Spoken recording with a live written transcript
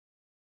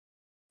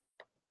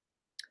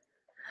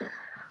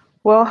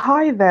Well,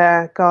 hi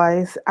there,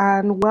 guys,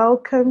 and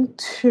welcome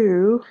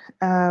to,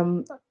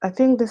 I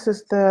think this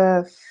is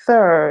the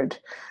third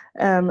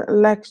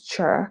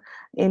lecture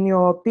in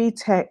your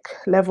BTEC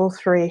Level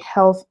 3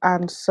 Health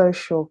and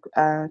Social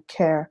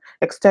Care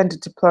Extended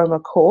Diploma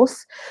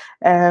course.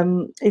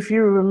 If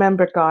you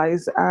remember,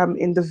 guys,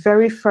 in the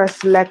very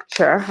first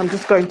lecture, I'm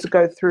just going to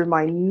go through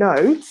my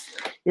notes.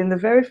 In the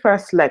very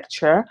first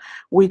lecture,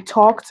 we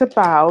talked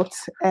about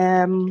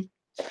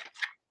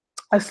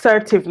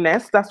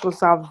assertiveness. That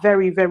was our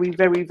very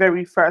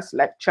first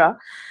lecture.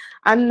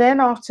 And then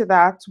after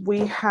that,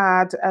 we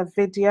had a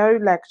video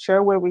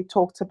lecture where we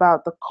talked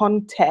about the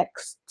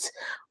context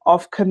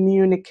of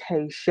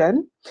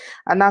communication.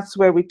 And that's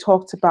where we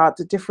talked about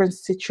the different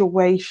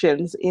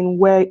situations in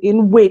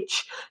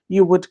which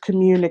you would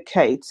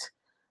communicate.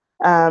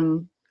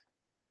 Um,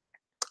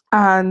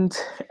 and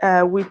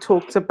we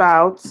talked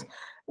about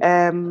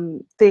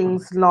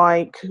things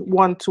like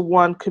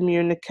one-to-one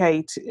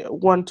communication,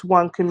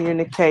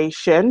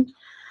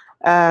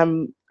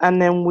 and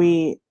then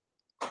we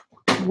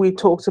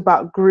talked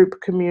about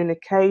group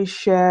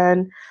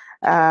communication,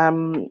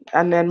 and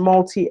then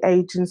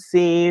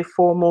multi-agency,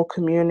 formal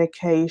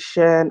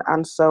communication,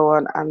 and so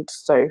on and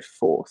so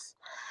forth.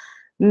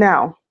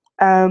 Now,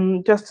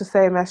 just to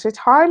say a message.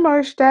 Hi,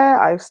 Moshe.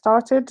 I've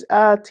started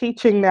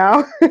teaching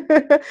now.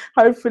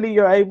 Hopefully,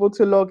 you're able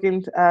to log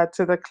in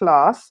to the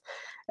class.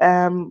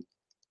 Um,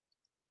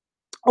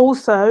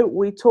 Also,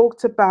 we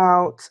talked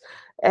about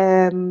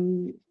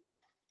um,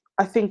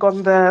 I think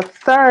on the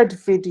third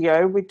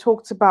video, we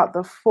talked about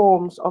the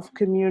forms of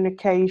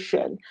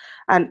communication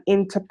and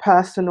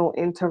interpersonal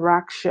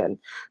interaction.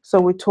 So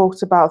we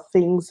talked about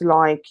things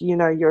like,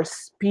 your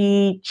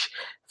speech,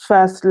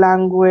 first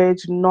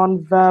language,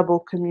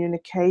 non-verbal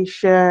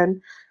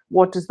communication.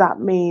 What does that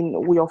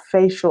mean? Your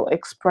facial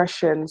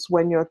expressions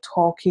when you're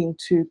talking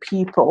to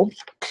people.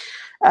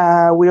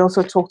 We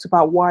also talked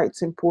about why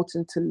it's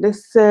important to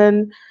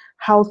listen,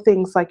 how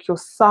things like your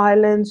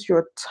silence,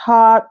 your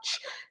touch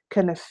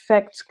can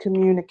affect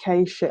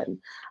communication.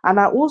 And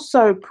I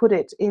also put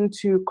it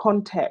into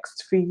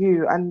context for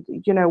you, and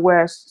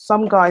where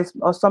some guys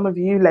or some of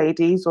you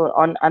ladies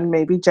and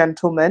maybe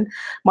gentlemen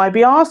might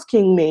be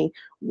asking me,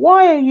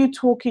 why are you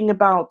talking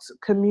about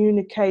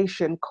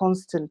communication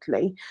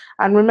constantly?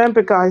 And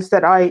remember, guys,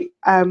 that I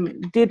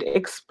did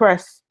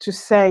express to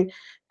say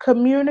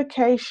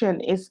communication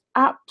is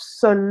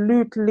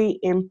absolutely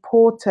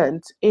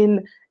important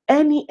in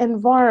any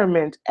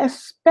environment,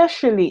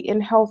 especially in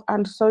health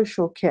and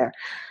social care.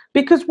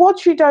 Because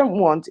what you don't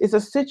want is a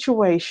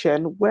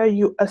situation where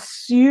you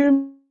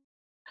assumption,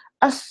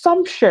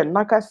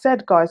 like I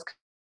said, guys,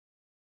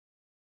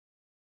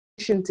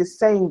 is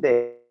saying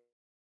this,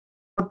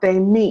 what they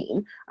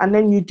mean, and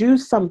then you do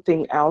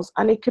something else,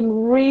 and it can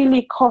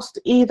really cost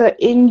either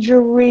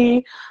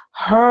injury,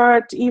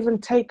 hurt, even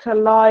take a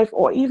life,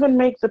 or even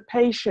make the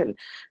patient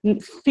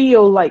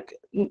feel like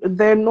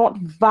they're not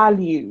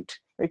valued.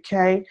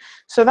 Okay,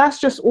 so that's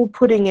just all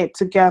putting it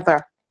together.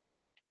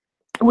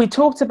 We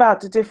talked about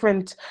the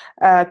different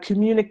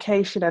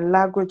communication and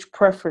language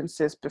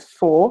preferences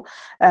before,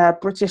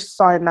 British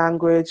Sign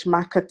Language,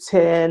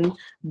 Makatin,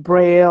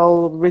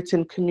 Braille,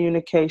 written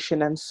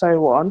communication, and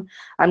so on.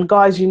 And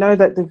guys, you know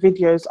that the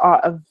videos are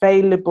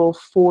available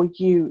for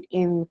you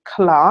in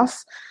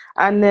class.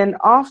 And then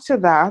after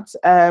that,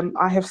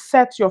 I have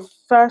set your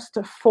first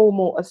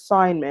formal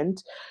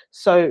assignment.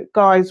 So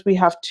guys, we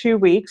have 2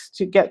 weeks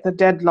to get the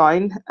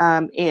deadline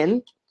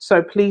in.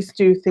 So please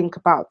do think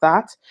about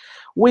that.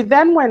 We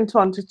then went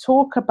on to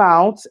talk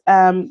about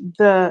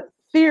the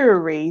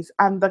theories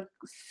and the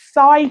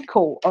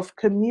cycle of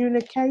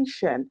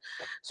communication.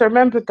 So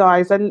remember,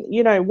 guys, and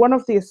one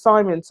of the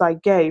assignments I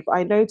gave,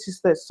 I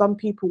noticed that some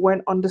people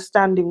weren't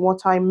understanding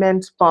what I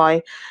meant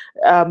by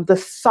the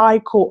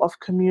cycle of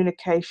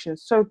communication.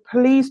 So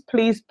please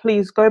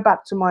go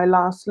back to my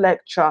last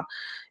lecture.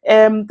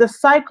 The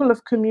cycle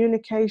of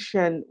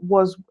communication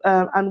was,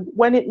 and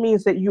when it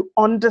means that you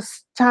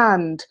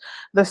understand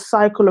the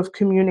cycle of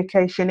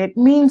communication, it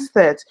means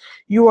that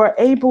you are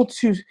able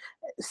to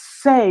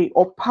say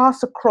or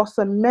pass across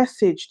a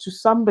message to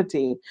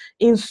somebody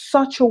in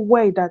such a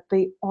way that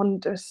they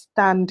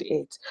understand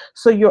it.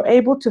 So you're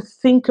able to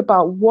think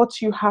about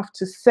what you have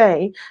to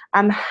say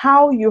and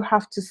how you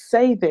have to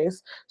say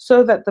this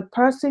so that the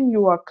person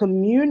you are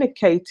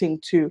communicating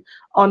to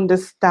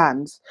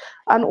understands.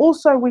 And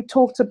also, we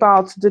talked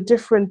about the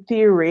different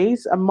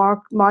theories,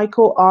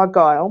 Michael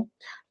Argyle,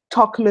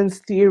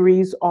 Tuckman's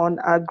theories on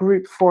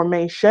group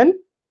formation.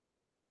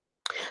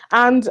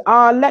 And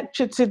our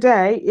lecture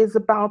today is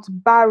about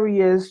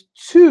barriers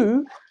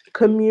to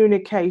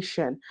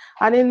communication.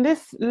 And in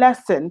this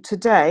lesson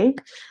today,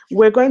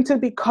 we're going to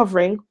be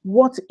covering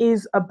what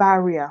is a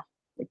barrier.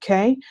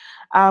 Okay,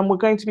 we're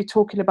going to be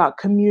talking about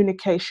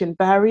communication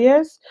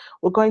barriers.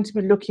 We're going to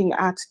be looking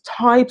at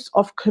types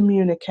of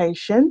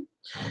communication.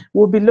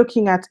 We'll be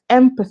looking at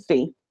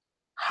empathy,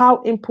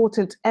 how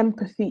important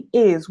empathy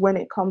is when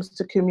it comes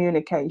to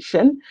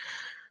communication.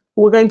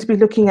 We're going to be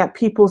looking at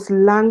people's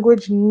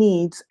language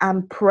needs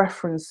and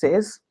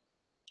preferences.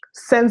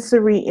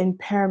 sensory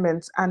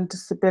impairments and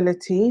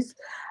disabilities,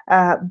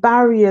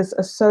 barriers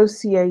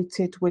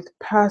associated with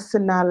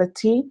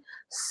personality,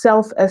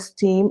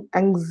 self-esteem,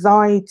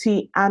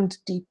 anxiety, and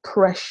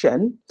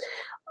depression,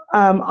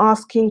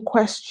 asking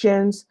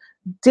questions,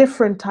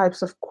 different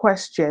types of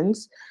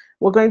questions.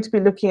 We're going to be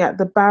looking at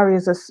the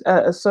barriers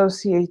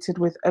associated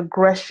with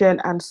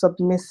aggression and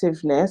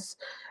submissiveness,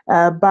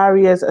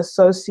 barriers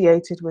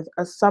associated with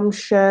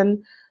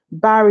assumption,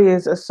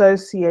 barriers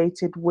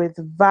associated with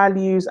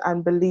values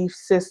and belief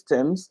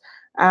systems,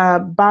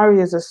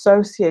 barriers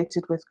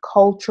associated with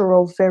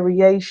cultural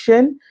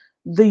variation,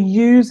 the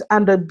use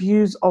and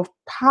abuse of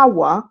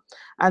power,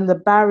 and the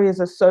barriers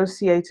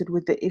associated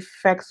with the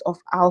effects of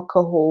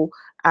alcohol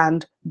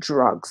and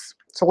drugs.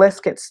 So let's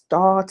get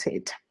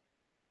started.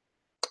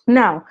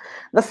 Now,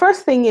 the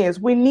first thing is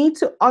we need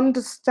to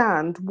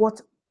understand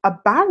what a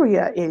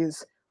barrier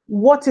is.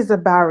 What is a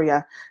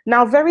barrier?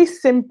 Now, very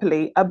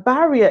simply, a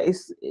barrier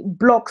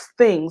blocks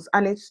things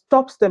and it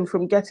stops them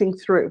from getting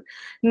through.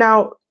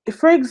 Now,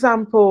 for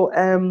example,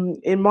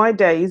 in my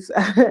days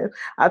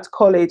at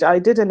college, I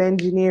did an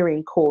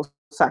engineering course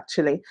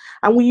actually,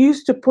 and we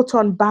used to put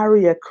on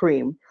barrier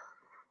cream.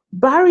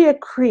 Barrier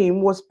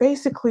cream was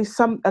basically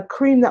a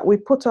cream that we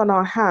put on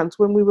our hands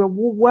when we were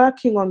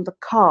working on the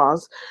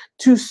cars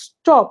to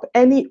stop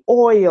any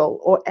oil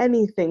or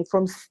anything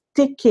from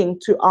sticking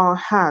to our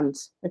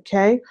hands,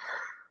 okay?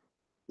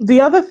 The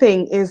other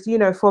thing is, you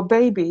know, for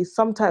babies,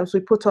 sometimes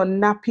we put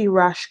on nappy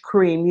rash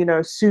cream, you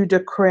know,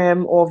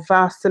 Sudocrem or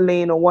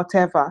Vaseline or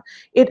whatever.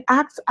 It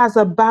acts as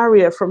a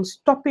barrier from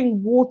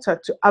stopping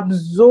water to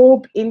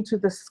absorb into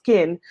the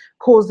skin,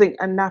 causing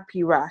a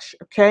nappy rash,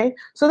 okay?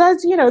 So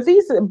that's, you know,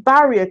 these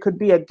barrier could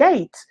be a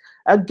gate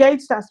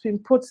that's been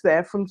put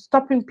there from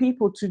stopping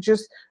people to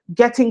just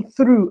getting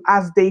through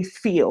as they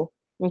feel,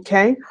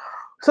 okay?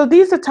 So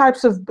these are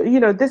types of, you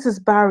know, this is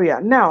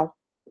barrier. Now,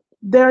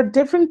 there are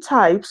different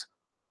types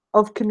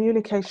of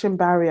communication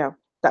barrier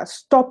that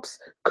stops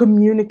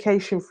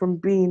communication from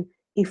being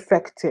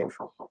effective.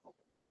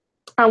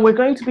 And we're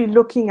going to be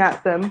looking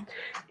at them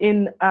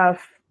in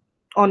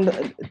on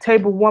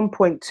table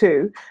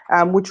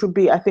 1.2, which will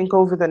be, I think,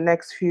 over the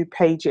next few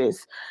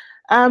pages.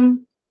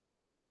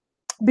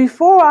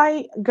 Before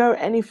I go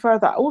any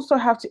further, I also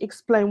have to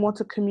explain what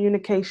a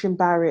communication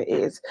barrier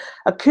is.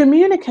 A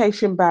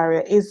communication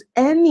barrier is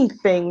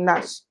anything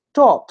that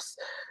stops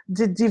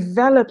the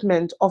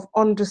development of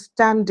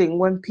understanding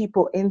when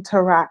people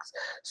interact.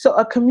 So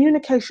a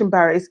communication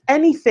barrier is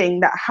anything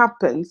that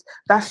happens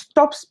that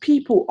stops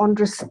people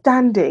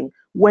understanding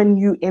when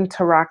you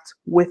interact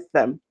with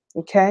them,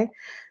 okay?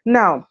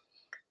 Now,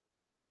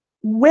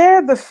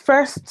 where the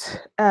first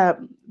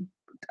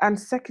and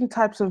second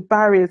types of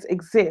barriers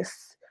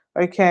exist,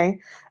 okay,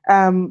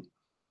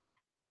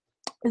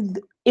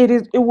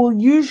 it will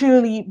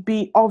usually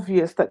be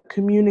obvious that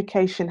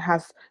communication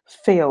has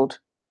failed.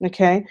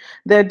 Okay,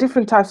 there are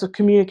different types of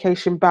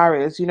communication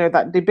barriers, you know,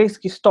 that they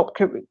basically stop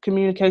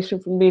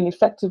communication from being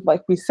effective,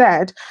 like we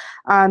said,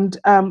 and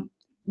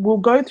we'll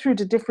go through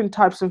the different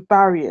types of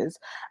barriers,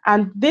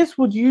 and this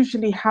would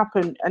usually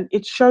happen, and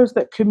it shows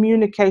that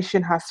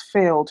communication has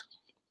failed.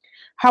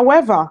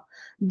 However,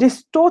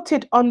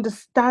 distorted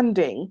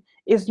understanding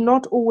is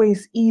not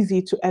always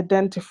easy to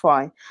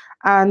identify.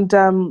 And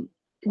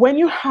when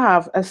you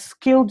have a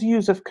skilled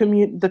use of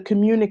the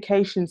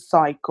communication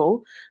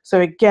cycle,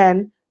 so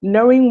again,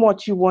 knowing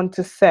what you want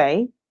to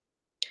say,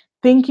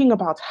 thinking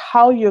about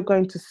how you're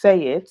going to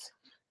say it,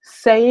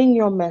 saying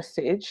your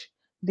message,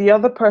 the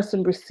other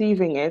person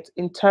receiving it,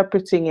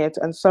 interpreting it,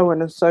 and so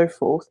on and so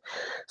forth.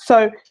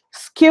 So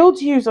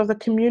skilled use of the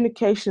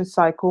communication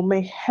cycle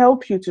may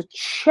help you to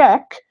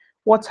check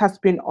what has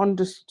been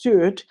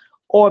understood,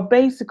 or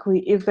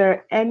basically if there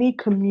are any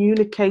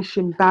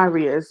communication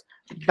barriers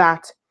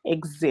that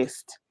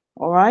exist.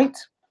 All right.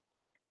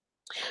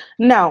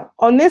 Now,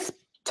 on this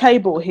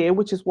table here,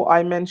 which is what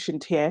I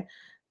mentioned here,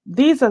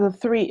 these are the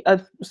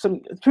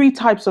three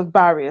types of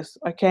barriers,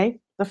 okay?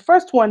 The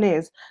first one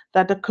is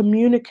that the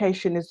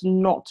communication is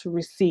not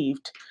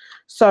received.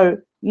 So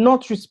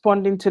not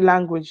responding to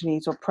language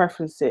needs or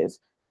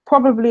preferences,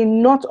 probably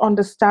not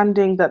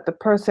understanding that the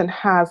person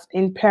has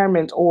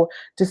impairment or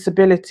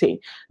disability.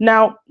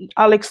 Now,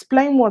 I'll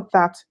explain what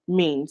that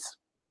means.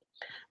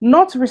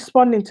 Not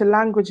responding to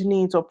language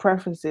needs or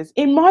preferences.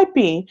 It might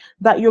be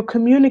that you're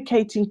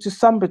communicating to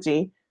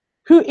somebody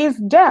who is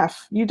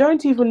deaf. You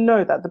don't even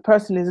know that the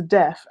person is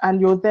deaf,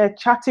 and you're there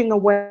chatting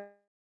away,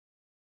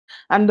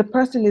 and the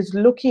person is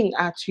looking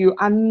at you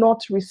and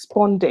not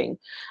responding.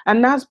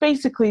 And that's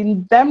basically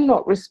them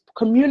not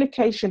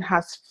communication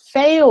has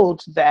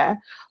failed there,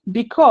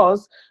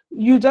 because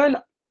you don't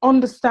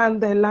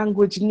understand their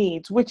language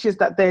needs, which is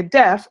that they're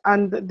deaf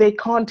and they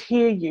can't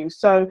hear you,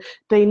 so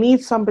they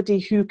need somebody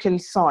who can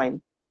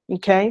sign.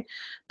 Okay,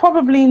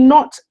 probably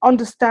not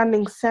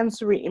understanding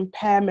sensory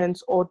impairments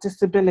or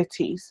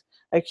disabilities.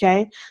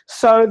 Okay,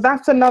 so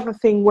that's another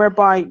thing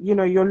whereby, you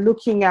know, you're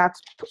looking at,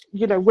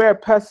 you know, where a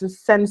person's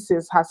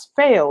senses has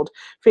failed.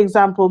 For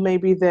example,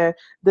 maybe the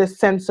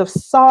sense of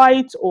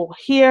sight or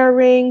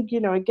hearing, you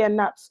know, again,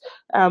 that's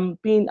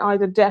being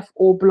either deaf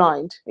or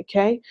blind.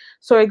 Okay,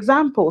 so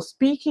example,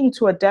 speaking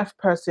to a deaf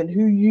person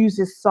who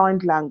uses sign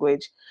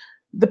language,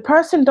 the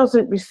person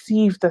doesn't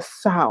receive the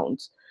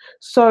sound.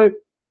 So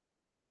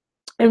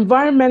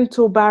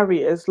environmental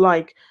barriers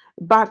like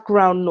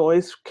background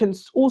noise can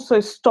also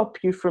stop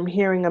you from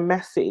hearing a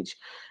message.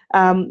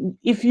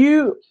 If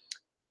you,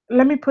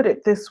 let me put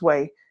it this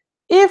way,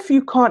 if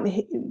you can't,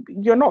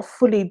 you're not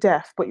fully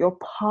deaf, but you're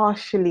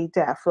partially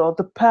deaf, or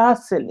the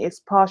person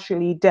is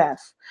partially deaf,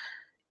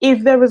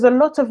 if there is a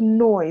lot of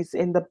noise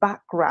in the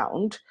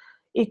background,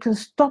 it can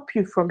stop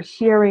you from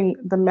hearing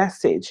the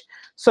message.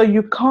 So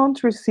you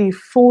can't receive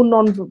full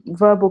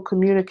non-verbal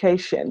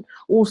communication.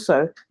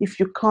 Also, if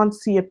you can't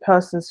see a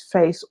person's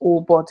face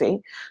or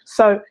body.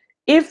 So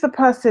if the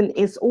person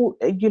is, all,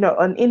 you know,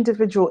 an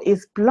individual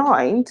is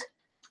blind,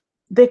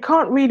 they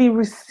can't really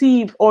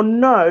receive or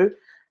know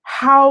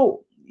how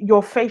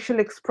your facial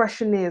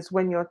expression is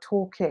when you're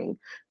talking.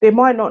 They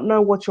might not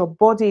know what your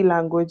body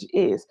language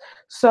is.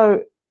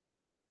 So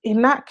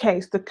in that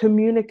case, the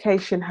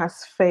communication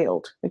has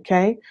failed.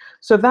 Okay,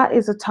 so that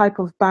is a type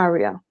of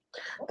barrier.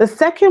 The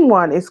second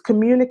one is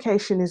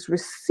communication is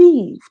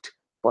received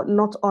but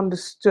not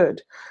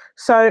understood.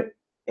 So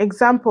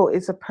example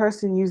is a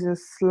person using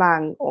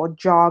slang or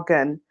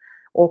jargon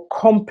or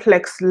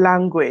complex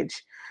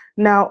language.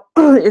 Now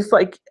it's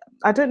like,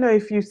 I don't know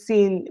if you've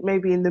seen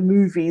maybe in the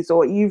movies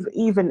or you've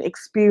even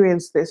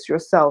experienced this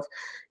yourself.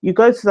 You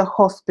go to the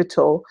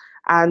hospital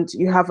and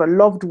you have a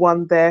loved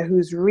one there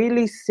who's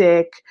really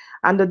sick,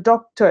 and the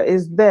doctor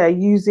is there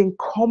using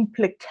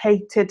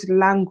complicated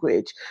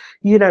language,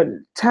 you know,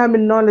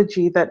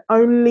 terminology that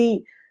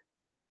only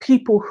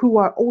people who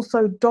are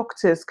also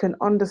doctors can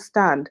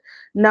understand.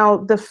 Now,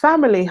 the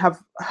family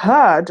have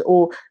heard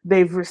or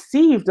they've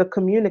received the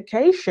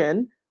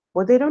communication,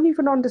 but they don't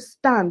even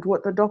understand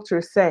what the doctor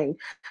is saying.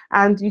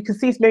 And you can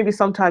see maybe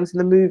sometimes in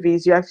the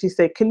movies, you actually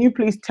say, "Can you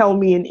please tell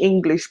me in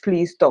English,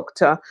 please,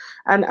 doctor?"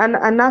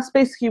 And that's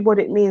basically what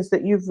it means,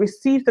 that you've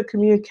received the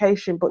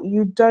communication, but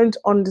you don't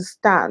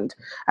understand.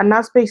 And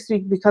that's basically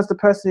because the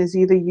person is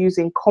either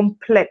using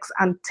complex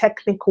and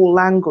technical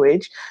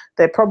language,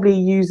 they're probably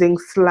using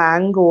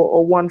slang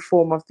or one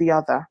form of the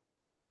other.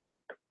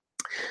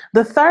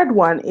 The third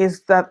one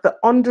is that the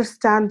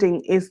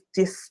understanding is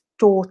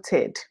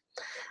distorted.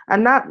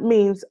 And that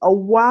means a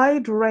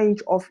wide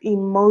range of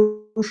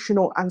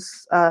emotional and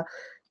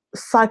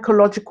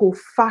psychological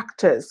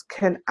factors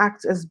can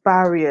act as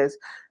barriers.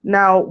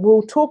 Now,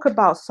 we'll talk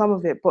about some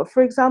of it, but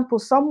for example,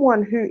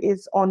 someone who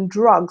is on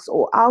drugs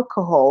or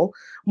alcohol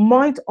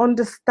might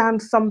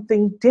understand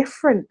something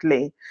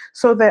differently.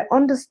 So their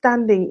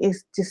understanding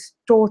is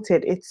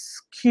distorted, it's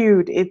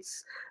skewed,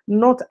 it's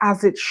not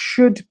as it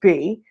should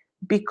be,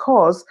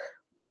 because,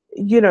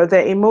 you know,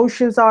 their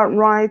emotions aren't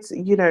right,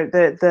 you know,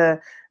 the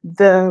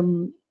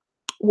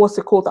what's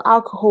it called, the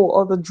alcohol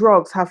or the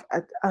drugs have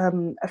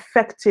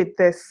affected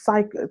their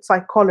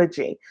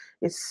psychology.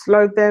 It's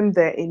slowed them,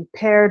 they're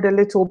impaired a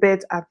little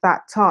bit at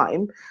that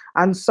time,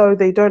 and so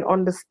they don't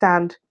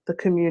understand the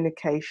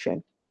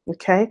communication.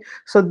 Okay,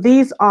 so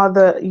these are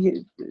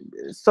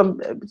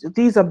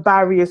these are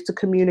barriers to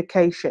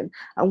communication,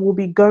 and we'll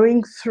be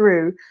going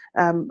through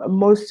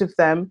most of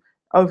them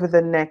over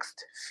the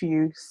next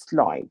few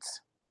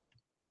slides.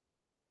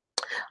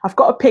 I've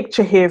got a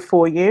picture here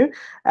for you.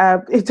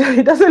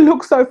 It doesn't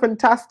look so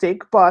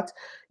fantastic, but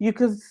you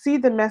can see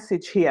the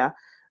message here.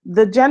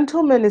 The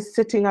gentleman is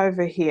sitting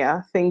over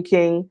here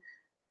thinking,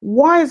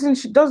 why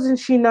doesn't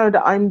she know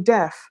that I'm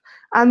deaf?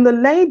 And the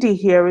lady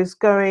here is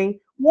going,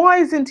 why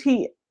isn't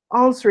he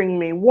answering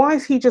me? Why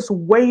is he just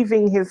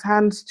waving his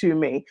hands to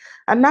me?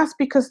 And that's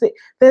because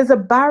there's a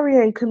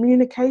barrier in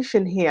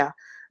communication here.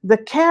 The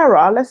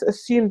carer, let's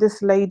assume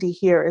this lady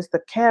here is the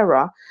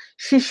carer,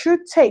 she should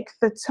take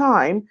the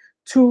time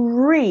to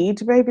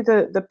read maybe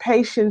the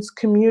patient's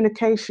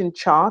communication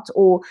chart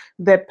or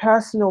their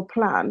personal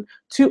plan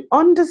to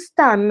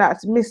understand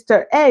that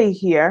Mr. A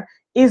here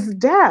is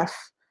deaf,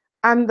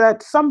 and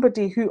that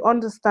somebody who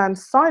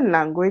understands sign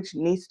language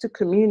needs to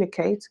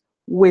communicate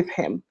with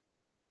him.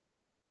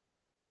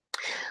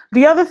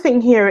 The other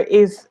thing here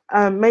is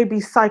maybe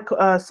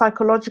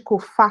psychological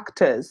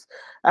factors.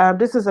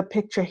 This is a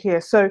picture here.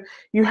 So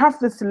you have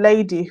this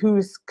lady who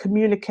is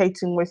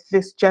communicating with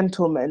this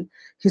gentleman.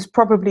 He's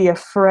probably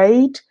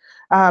afraid.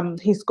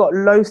 He's got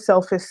low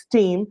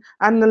self-esteem,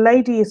 and the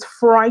lady is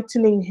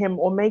frightening him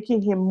or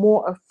making him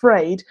more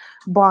afraid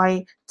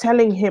by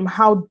telling him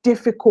how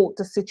difficult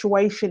the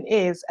situation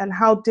is and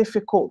how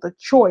difficult the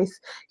choice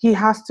he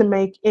has to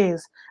make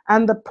is.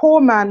 And the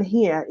poor man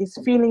here is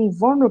feeling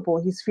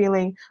vulnerable. He's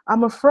feeling,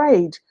 I'm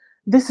afraid.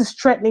 This is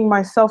threatening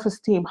my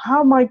self-esteem.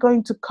 How am I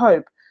going to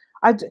cope?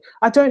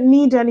 I don't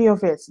need any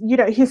of it. You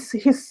know,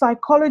 his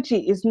psychology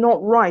is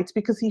not right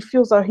because he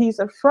feels that he's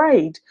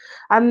afraid.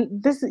 And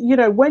this, you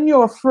know, when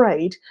you're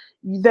afraid,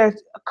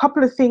 there's a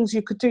couple of things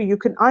you could do. You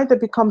can either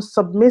become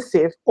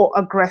submissive or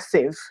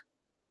aggressive.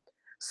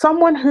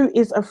 Someone who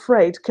is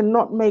afraid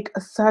cannot make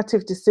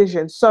assertive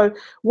decisions. So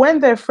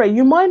when they're afraid,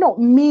 you might not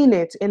mean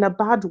it in a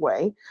bad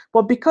way,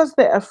 but because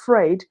they're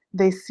afraid,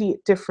 they see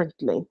it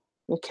differently.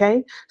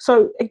 Okay.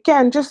 So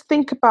again, just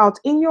think about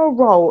in your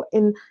role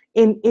in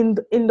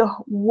the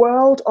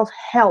world of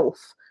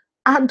health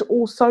and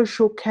or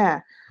social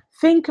care,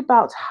 think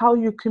about how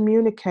you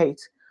communicate.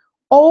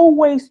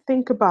 Always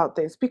think about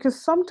this, because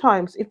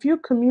sometimes if you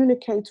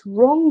communicate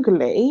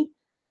wrongly,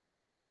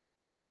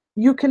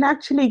 you can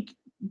actually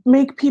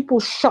make people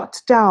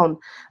shut down.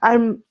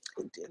 Um,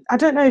 I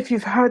don't know if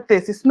you've heard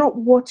this. It's not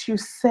what you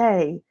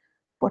say,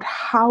 but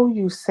how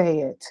you say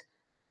it.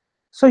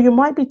 So you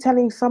might be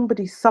telling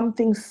somebody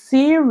something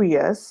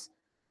serious,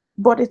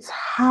 but it's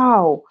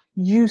how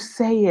you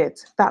say it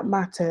that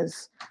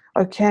matters.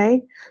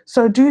 Okay?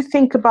 So do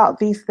think about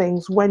these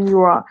things when you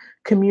are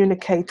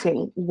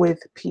communicating with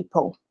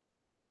people.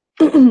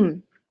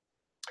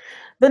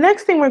 The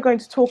next thing we're going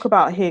to talk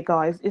about here,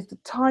 guys, is the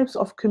types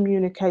of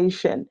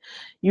communication.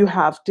 You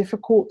have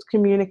difficult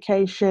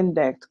communication,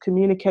 there's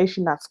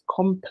communication that's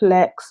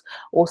complex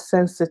or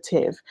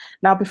sensitive.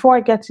 Now, before I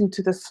get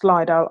into the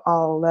slide,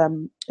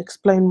 I'll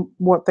explain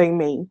what they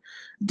mean.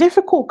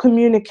 Difficult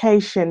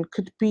communication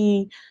could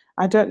be,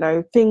 I don't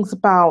know, things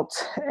about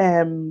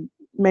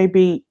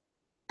maybe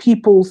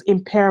people's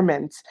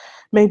impairments,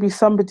 maybe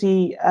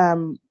somebody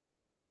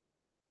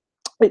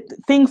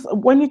things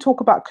when you talk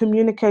about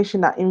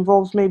communication that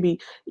involves maybe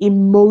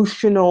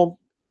emotional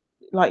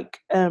like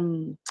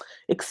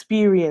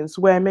experience,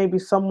 where maybe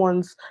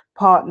someone's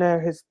partner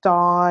has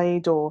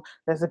died or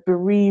there's a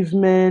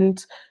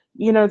bereavement,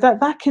 you know,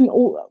 that can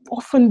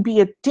often be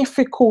a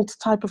difficult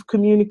type of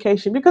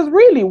communication, because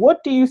really,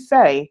 what do you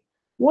say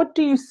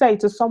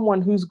to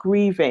someone who's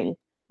grieving?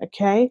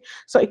 Okay,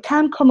 so it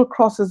can come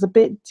across as a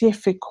bit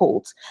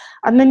difficult.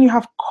 And then you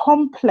have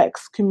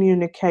complex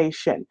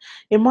communication.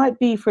 It might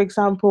be, for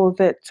example,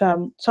 that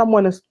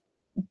someone has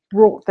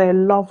brought their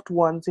loved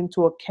ones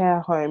into a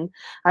care home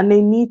and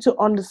they need to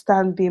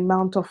understand the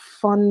amount of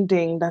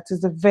funding that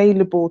is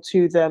available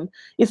to them.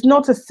 It's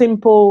not a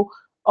simple,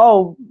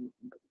 oh,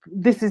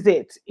 this is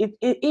it. It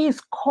is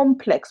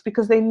complex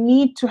because they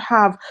need to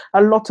have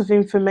a lot of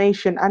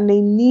information, and they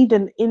need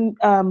an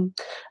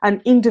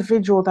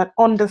individual that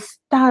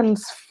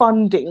understands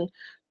funding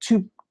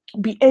to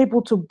be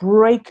able to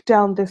break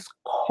down this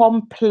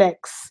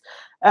complex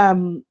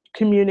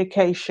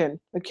communication.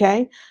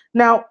 Okay,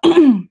 now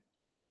I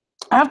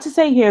have to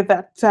say here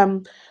that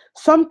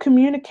some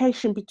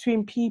communication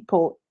between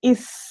people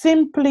is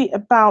simply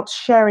about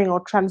sharing or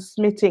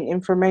transmitting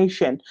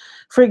information.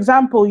 For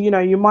example, you know,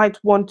 you might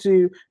want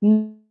to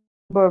know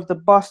the number of the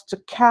bus to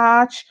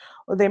catch,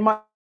 or they might,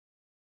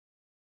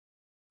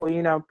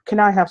 you know, can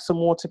I have some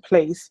water,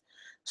 please?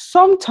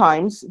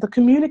 Sometimes the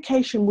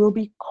communication will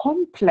be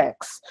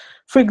complex.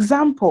 For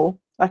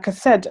example, like I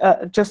said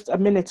just a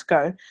minute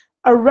ago,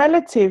 a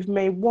relative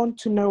may want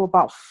to know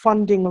about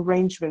funding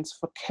arrangements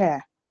for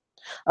care.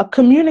 A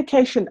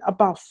communication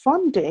about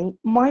funding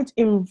might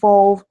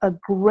involve a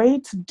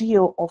great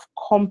deal of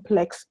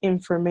complex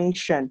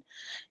information.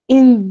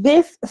 In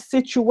this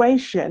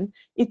situation,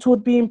 it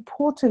would be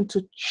important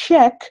to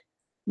check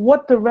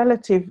what the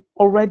relative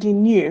already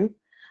knew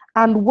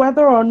and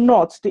whether or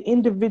not the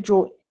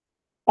individual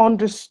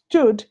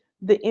understood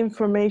the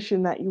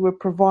information that you were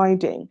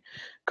providing.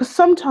 Because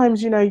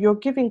sometimes, you know, you're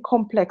giving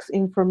complex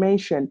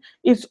information.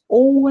 It's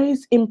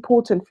always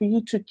important for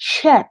you to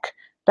check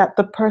that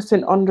the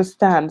person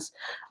understands.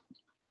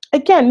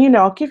 Again, you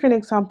know, I'll give you an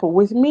example.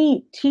 With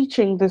me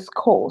teaching this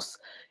course,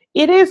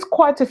 it is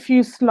quite a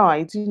few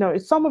slides. You know,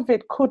 some of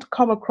it could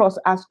come across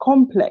as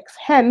complex.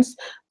 Hence,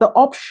 the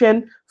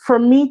option for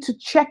me to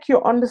check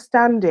your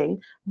understanding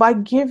by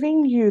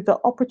giving you the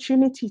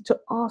opportunity to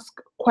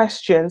ask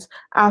questions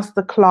as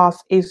the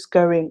class is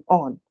going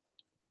on.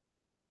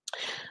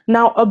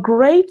 Now, a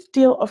great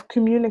deal of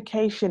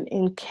communication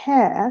in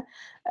care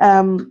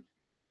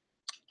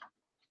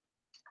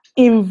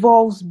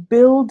involves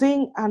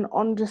building an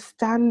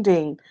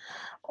understanding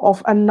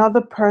of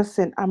another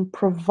person and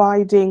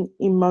providing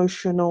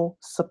emotional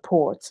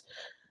support.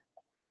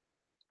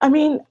 I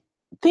mean,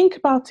 think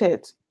about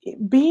it.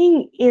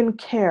 Being in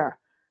care,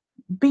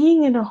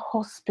 being in a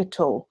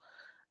hospital,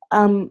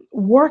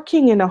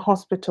 working in a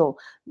hospital,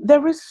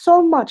 there is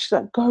so much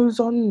that goes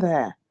on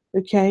there.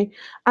 Okay.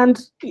 And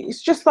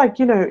it's just like,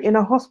 you know, in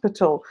a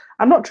hospital,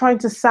 I'm not trying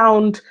to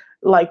sound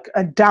like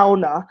a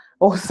downer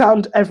or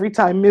sound every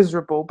time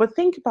miserable, but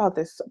think about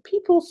this.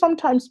 People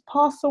sometimes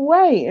pass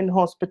away in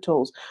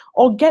hospitals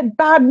or get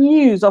bad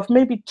news of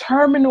maybe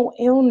terminal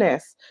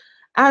illness.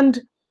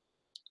 And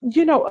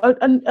you know,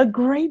 a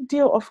great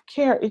deal of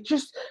care,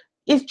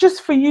 it's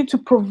just for you to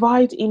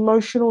provide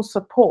emotional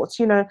support.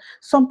 You know,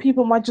 some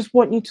people might just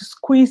want you to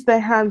squeeze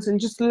their hands and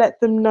just let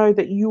them know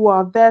that you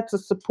are there to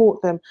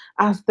support them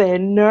as their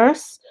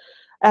nurse.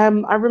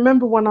 I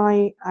remember when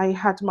I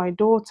had my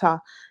daughter,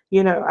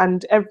 you know,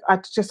 and I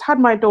just had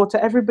my daughter,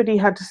 everybody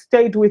had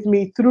stayed with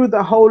me through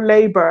the whole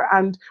labor.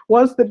 And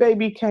once the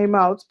baby came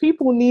out,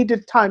 people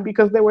needed time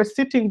because they were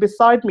sitting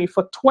beside me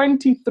for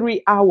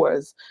 23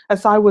 hours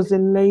as I was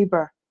in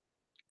labor.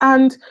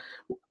 And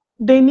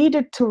they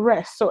needed to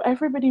rest. So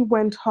everybody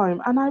went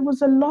home, and I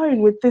was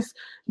alone with this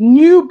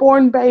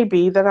newborn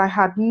baby that I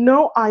had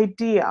no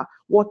idea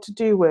what to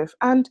do with.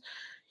 And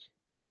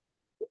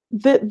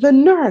the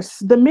nurse,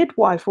 the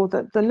midwife, or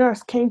the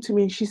nurse came to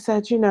me and she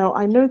said, you know,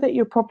 I know that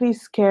you're probably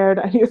scared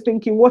and you're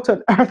thinking, what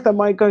on earth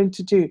am I going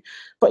to do?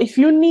 But if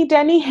you need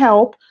any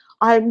help,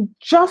 I'm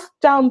just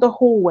down the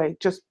hallway.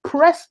 Just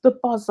press the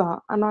buzzer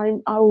and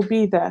I will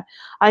be there.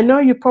 I know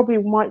you probably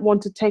might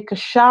want to take a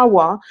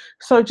shower,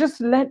 so just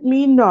let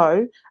me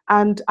know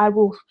and I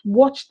will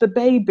watch the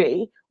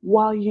baby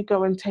while you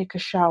go and take a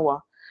shower.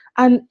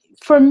 And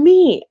for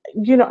me,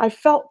 you know, I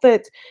felt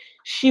that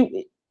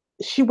she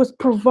was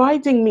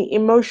providing me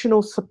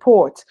emotional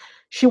support.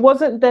 She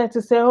wasn't there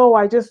to say, oh,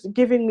 I just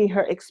giving me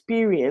her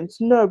experience.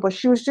 No, but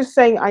she was just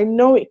saying, I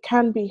know it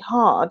can be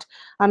hard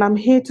and I'm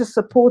here to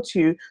support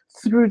you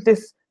through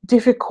this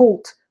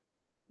difficult,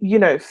 you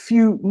know,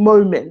 few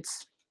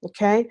moments.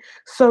 Okay,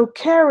 so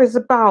care is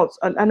about,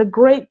 and a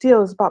great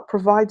deal is about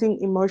providing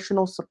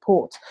emotional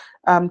support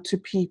to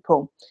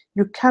people.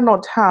 You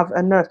cannot have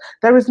a nurse.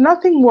 There is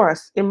nothing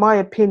worse, in my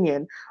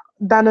opinion,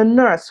 than a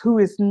nurse who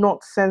is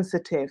not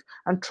sensitive.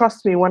 And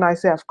trust me when I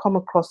say I've come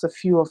across a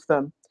few of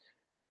them.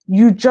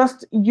 You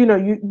just, you know,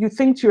 you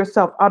think to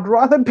yourself, I'd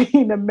rather be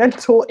in a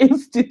mental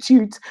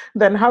institute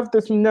than have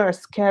this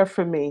nurse care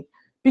for me.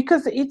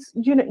 Because it's,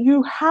 you know,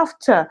 you have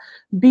to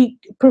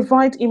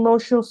provide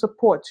emotional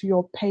support to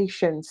your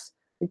patients.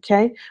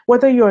 Okay,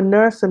 whether you're a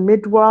nurse, a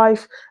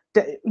midwife,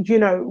 you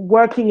know,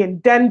 working in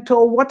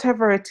dental,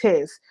 whatever it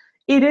is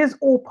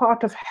all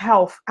part of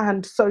health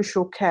and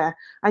social care,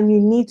 and you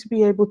need to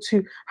be able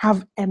to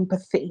have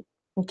empathy.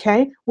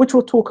 Okay, which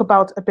we'll talk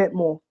about a bit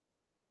more.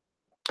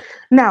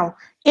 Now,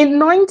 in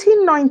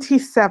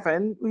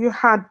 1997, you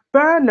had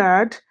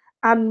Bernard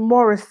and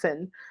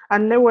Morrison,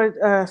 and there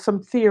were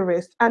some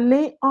theorists, and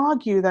they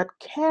argue that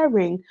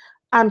caring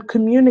and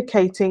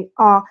communicating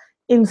are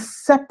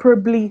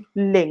inseparably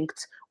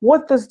linked.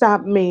 What does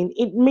that mean?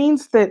 It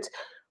means that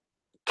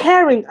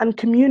caring and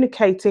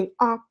communicating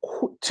are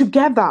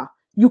together.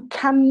 You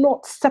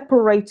cannot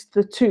separate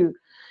the two.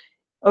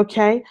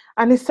 Okay,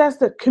 and it says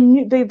that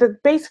that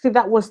basically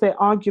that was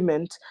their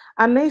argument,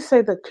 and they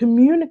say that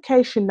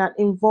communication that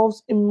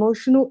involves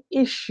emotional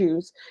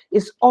issues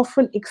is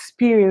often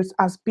experienced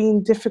as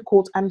being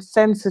difficult and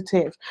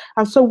sensitive.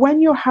 And so when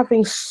you're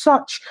having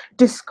such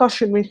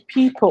discussion with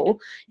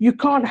people, you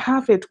can't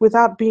have it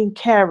without being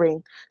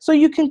caring. So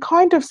you can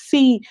kind of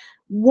see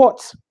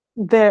what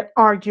their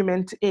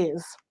argument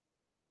is.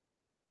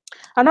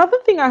 Another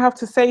thing I have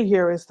to say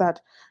here is that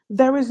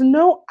there is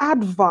no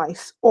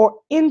advice or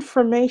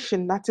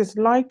information that is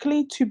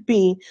likely to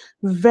be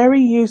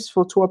very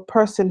useful to a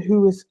person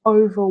who is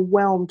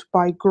overwhelmed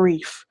by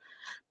grief.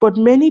 But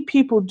many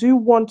people do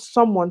want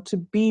someone to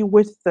be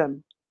with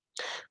them.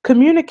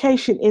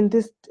 Communication in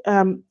this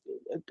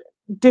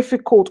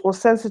difficult or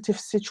sensitive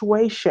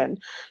situation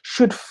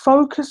should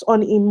focus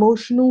on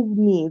emotional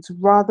needs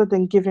rather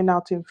than giving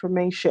out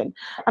information.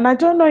 And I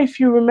don't know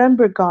if you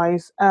remember,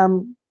 guys,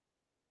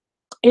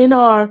 in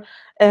our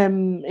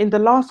in the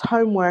last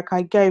homework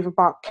I gave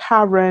about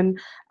Karen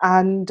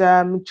and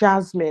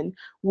Jasmine,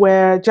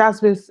 where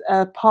Jasmine's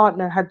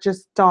partner had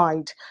just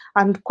died,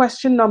 and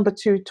question number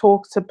 2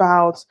 talks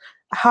about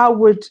how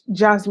would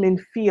Jasmine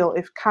feel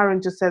if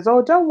Karen just says,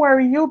 oh, don't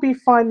worry, you'll be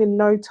fine in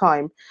no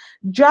time.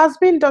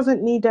 Jasmine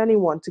doesn't need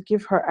anyone to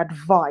give her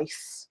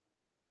advice,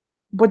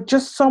 but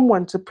just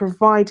someone to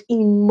provide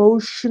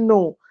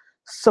emotional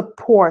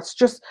support.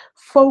 Just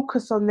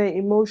focus on their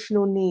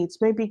emotional needs.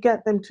 Maybe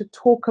get them to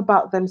talk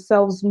about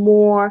themselves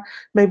more,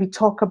 maybe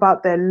talk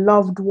about their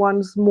loved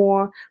ones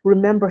more,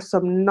 remember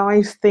some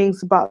nice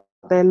things about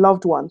their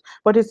loved ones.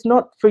 But it's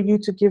not for you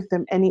to give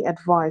them any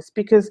advice,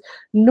 because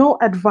no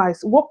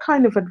advice, what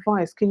kind of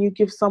advice can you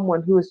give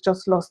someone who has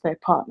just lost their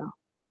partner?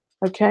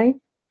 Okay,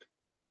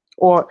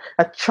 or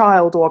a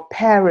child or a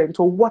parent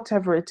or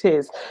whatever it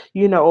is,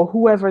 you know, or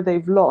whoever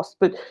they've lost.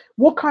 But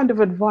what kind of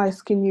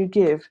advice can you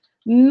give?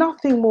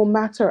 Nothing will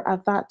matter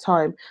at that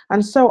time.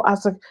 And so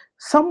as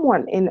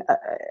someone in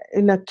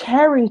a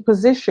caring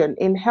position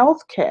in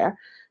healthcare,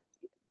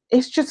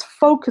 it's just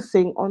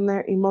focusing on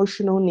their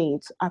emotional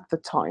needs at the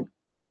time.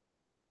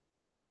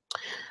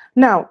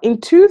 Now, in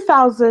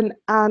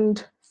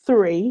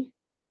 2003,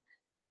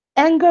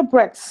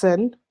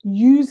 Engelbretson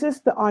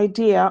uses the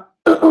idea,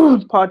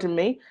 pardon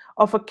me,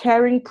 of a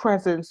caring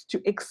presence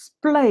to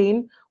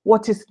explain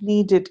what is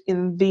needed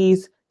in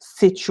these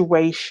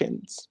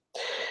situations.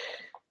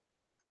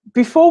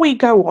 Before we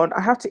go on,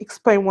 I have to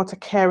explain what a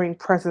caring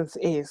presence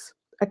is.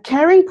 A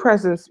caring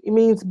presence, it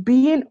means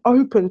being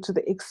open to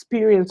the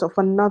experience of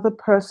another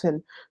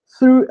person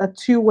through a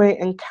two-way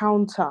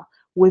encounter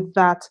with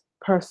that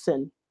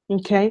person.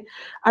 Okay,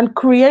 and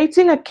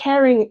creating a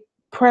caring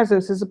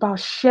presence, is about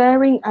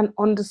sharing and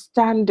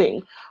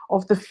understanding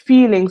of the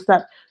feelings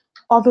that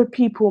other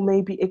people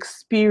may be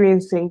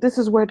experiencing. This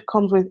is where it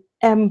comes with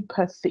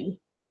empathy.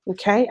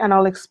 Okay, and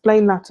I'll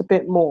explain that a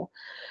bit more.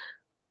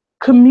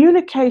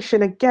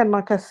 Communication, again,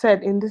 like I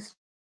said, in this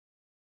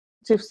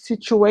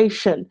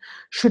situation,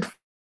 should,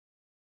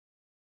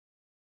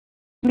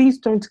 please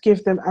don't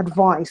give them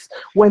advice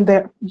when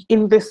they're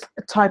in this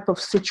type of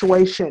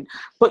situation,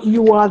 but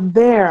you are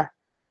there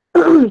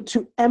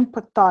to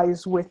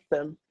empathize with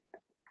them.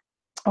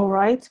 All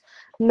right.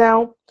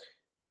 Now,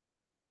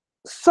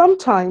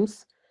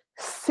 sometimes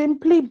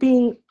simply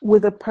being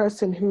with a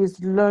person who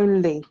is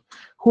lonely,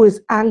 who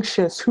is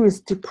anxious, who is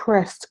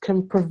depressed,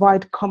 can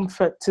provide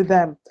comfort to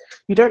them.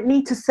 You don't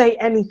need to say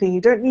anything.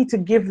 You don't need to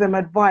give them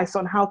advice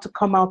on how to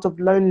come out of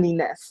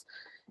loneliness.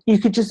 You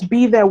could just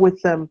be there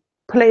with them,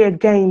 play a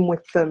game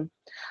with them.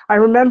 I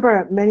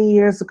remember many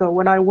years ago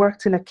when I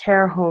worked in a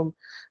care home,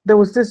 there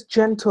was this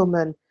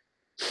gentleman.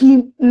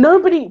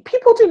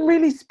 People didn't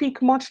really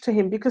speak much to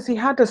him because he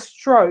had a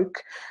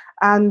stroke,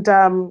 and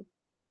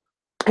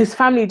his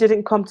family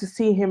didn't come to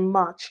see him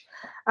much.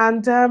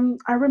 And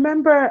I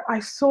remember I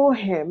saw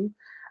him,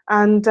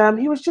 and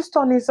he was just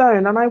on his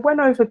own. And I went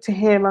over to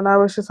him and I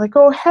was just like,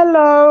 oh,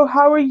 hello,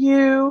 how are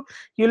you?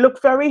 You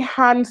look very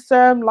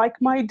handsome, like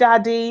my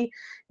daddy.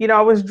 You know,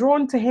 I was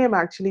drawn to him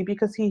actually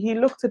because he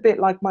looked a bit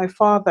like my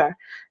father.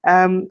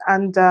 And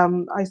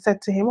I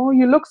said to him, oh,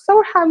 you look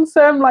so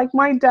handsome, like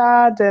my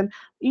dad. And,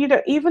 you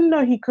know, even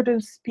though he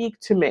couldn't speak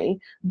to me,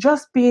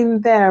 just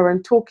being there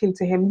and talking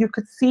to him, you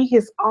could see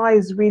his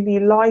eyes really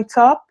light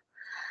up.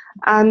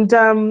 And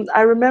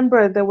I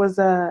remember there was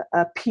a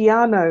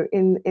piano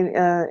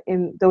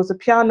there was a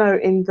piano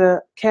in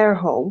the care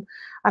home,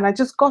 and I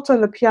just got on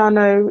the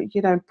piano,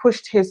 you know,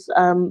 pushed his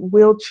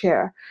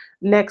wheelchair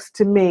next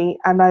to me,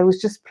 and I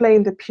was just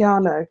playing the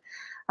piano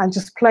and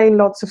just playing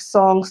lots of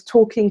songs,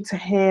 talking to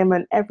him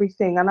and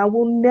everything. And I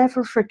will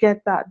never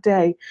forget that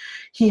day.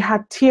 He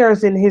had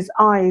tears in his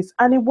eyes,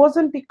 and it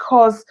wasn't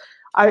because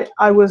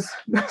I was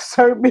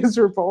so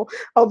miserable,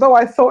 although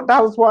I thought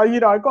that was why,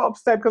 you know, I got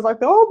upset because I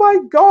thought, oh my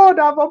God,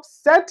 I've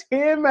upset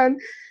him and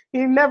he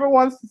never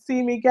wants to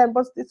see me again.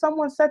 But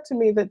someone said to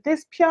me that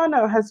this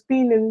piano has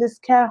been in this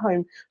care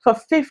home for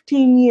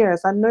 15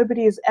 years and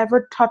nobody has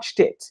ever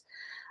touched it.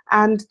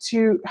 And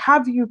to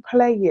have you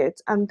play it,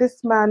 and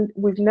this man,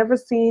 we've never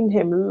seen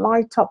him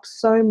light up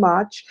so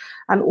much,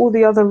 and all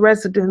the other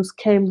residents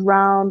came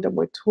round and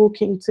were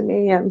talking to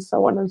me and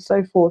so on and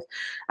so forth.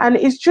 And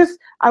it's just,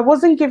 I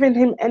wasn't giving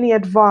him any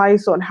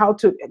advice on how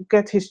to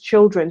get his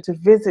children to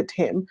visit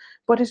him,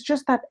 but it's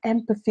just that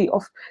empathy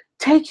of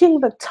taking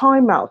the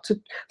time out to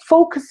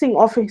focusing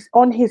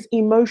on his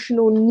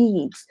emotional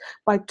needs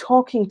by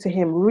talking to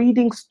him,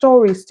 reading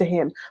stories to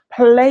him,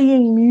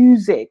 playing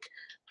music.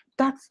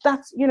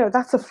 That's you know,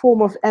 that's a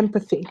form of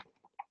empathy.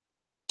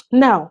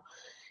 Now,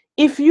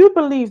 if you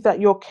believe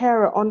that your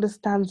carer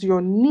understands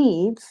your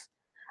needs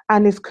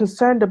and is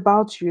concerned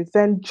about you,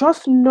 then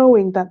just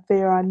knowing that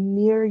they are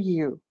near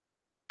you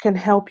can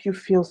help you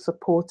feel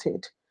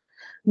supported.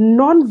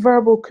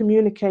 Non-verbal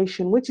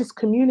communication, which is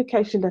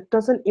communication that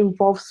doesn't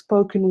involve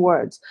spoken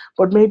words,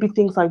 but maybe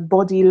things like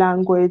body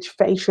language,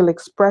 facial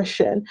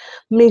expression,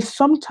 may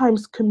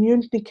sometimes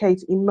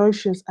communicate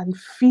emotions and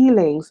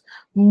feelings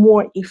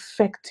more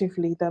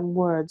effectively than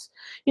words.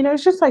 You know,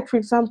 it's just like, for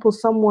example,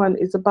 someone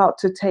is about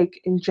to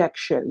take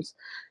injections.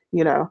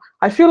 You know,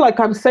 I feel like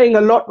I'm saying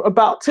a lot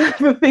about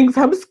the things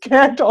I'm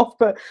scared of,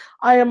 but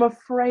I am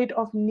afraid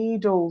of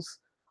needles.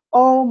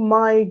 Oh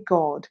my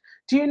God.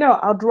 Do you know,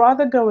 I'd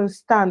rather go and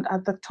stand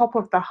at the top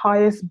of the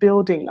highest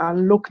building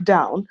and look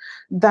down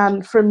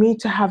than for me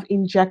to have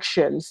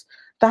injections.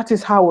 That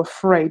is how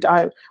afraid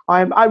I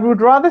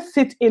would rather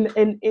sit in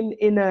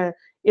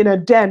a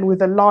den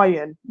with a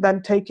lion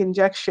than take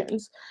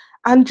injections.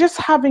 And just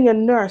having a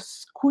nurse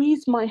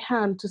squeeze my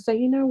hand to say,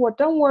 you know what,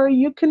 don't worry,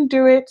 you can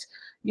do it.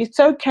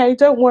 It's okay,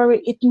 don't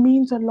worry. It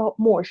means a lot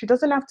more. She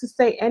doesn't have to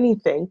say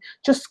anything.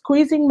 Just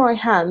squeezing my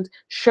hand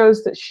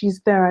shows that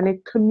she's there, and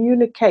it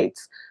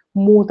communicates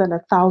more than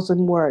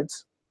 1,000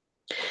 words.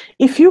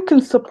 If you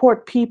can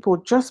support people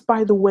just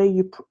by the way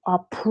you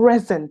are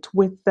present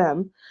with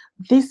them,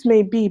 this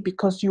may be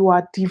because you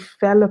are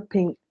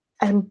developing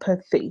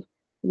empathy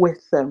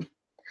with them.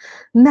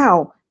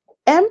 Now,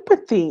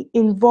 empathy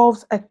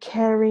involves a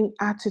caring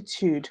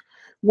attitude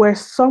where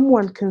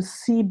someone can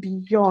see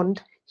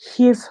beyond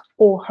his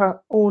or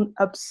her own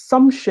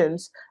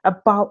assumptions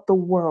about the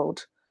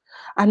world,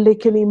 and they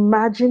can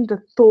imagine the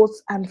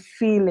thoughts and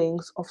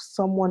feelings of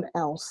someone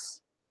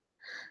else.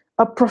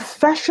 A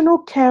professional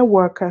care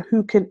worker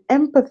who can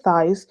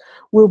empathize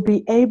will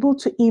be able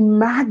to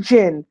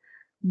imagine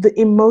the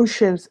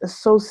emotions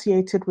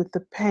associated with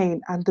the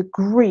pain and the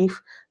grief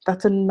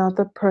that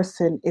another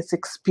person is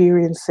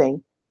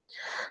experiencing.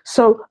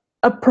 So,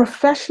 a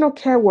professional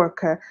care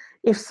worker,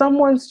 if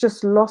someone's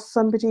just lost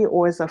somebody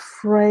or is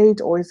afraid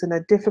or is in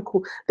a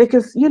difficult, they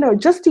can, you know,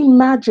 just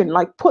imagine,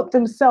 like put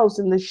themselves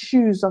in the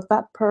shoes of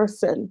that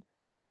person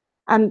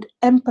and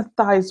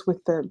empathize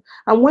with them.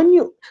 And when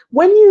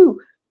you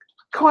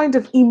kind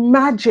of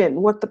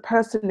imagine what the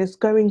person is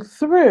going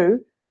through,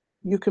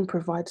 you can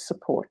provide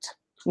support.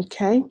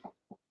 Okay.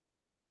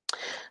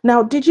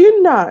 Now, did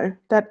you know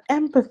that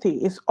empathy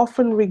is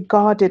often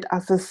regarded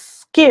as a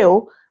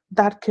skill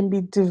that can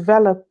be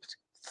developed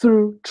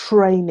through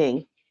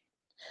training?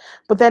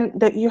 But then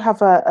that you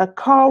have a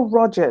Carl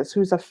Rogers,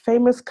 who's a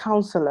famous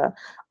counselor,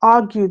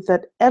 argued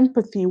that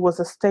empathy was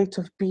a state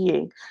of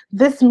being.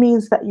 This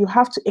means that you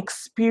have to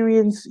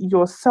experience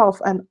yourself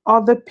and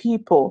other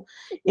people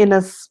in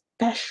a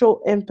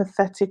special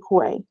empathetic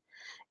way.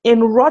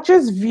 In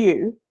Rogers'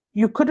 view,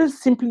 you couldn't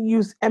simply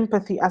use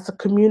empathy as a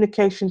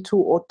communication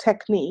tool or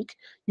technique.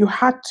 You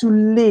had to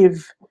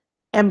live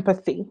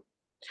empathy.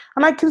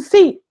 And I can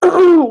see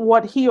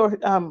what he or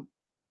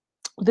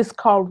this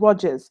Carl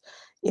Rogers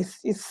is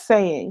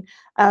saying.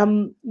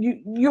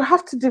 You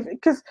have to,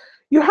 because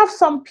you have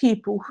some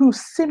people who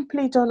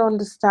simply don't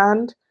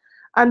understand,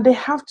 and they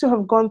have to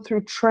have gone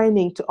through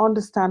training to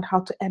understand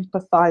how to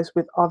empathize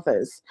with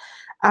others.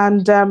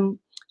 And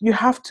you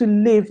have to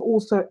live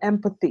also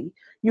empathy.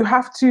 You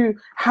have to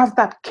have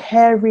that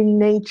caring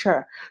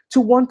nature to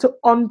want to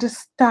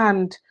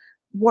understand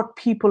what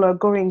people are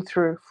going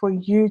through for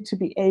you to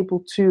be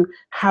able to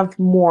have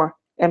more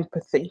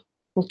empathy.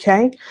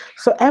 Okay,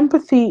 so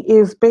empathy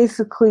is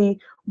basically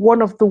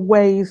one of the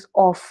ways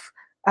of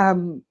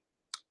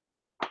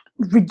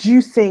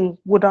reducing,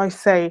 would I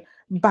say,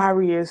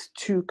 barriers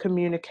to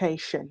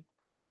communication.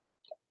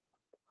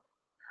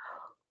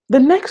 The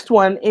next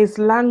one is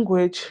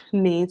language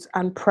needs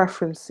and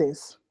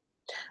preferences.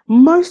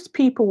 Most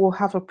people will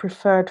have a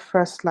preferred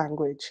first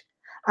language,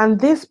 and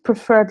this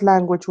preferred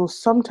language will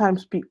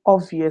sometimes be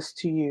obvious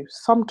to you,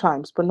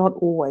 sometimes, but not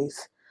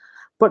always.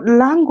 But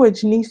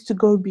language needs to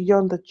go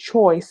beyond the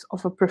choice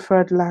of a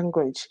preferred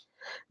language.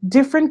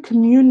 Different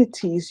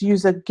communities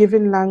use a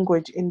given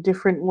language in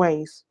different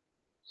ways.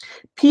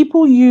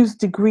 People use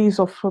degrees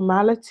of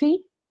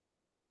formality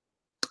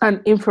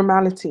and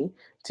informality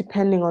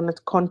depending on the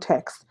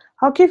context.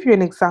 I'll give you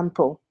an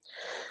example.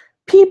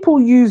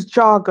 People use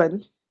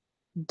jargon,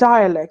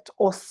 dialect,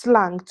 or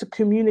slang to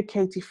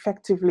communicate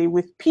effectively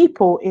with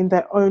people in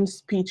their own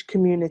speech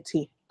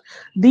community.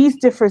 These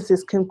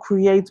differences can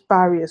create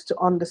barriers to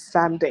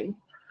understanding.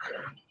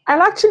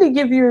 I'll actually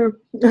give you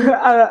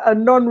a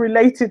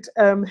non-related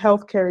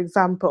healthcare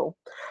example.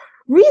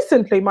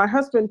 Recently, my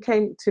husband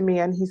came to me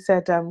and he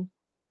said,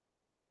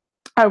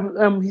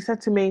 he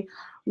said to me,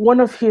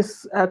 one of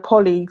his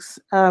colleagues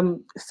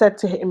said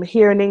to him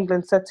here in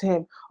England, said to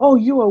him, "Oh,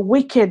 you are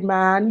wicked,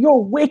 man.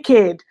 You're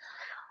wicked."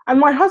 And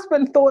my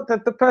husband thought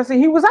that the person,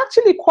 he was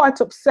actually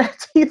quite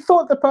upset. He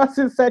thought the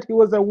person said he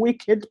was a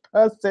wicked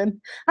person.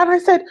 And I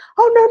said,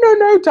 "Oh, no,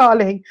 no, no,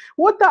 darling.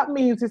 What that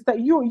means is that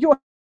you're,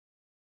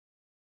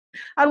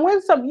 and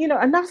when some,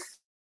 and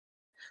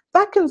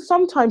that can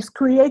sometimes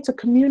create a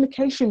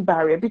communication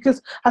barrier,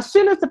 because as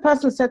soon as the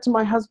person said to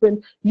my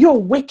husband, "You're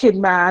wicked,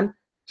 man,"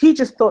 he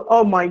just thought,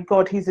 "Oh my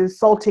God, he's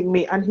insulting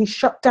me," and he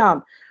shut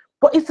down.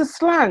 But it's a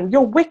slang.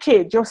 You're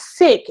wicked. You're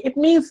sick. It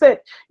means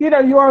that,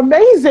 you're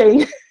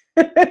amazing.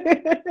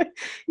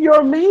 You're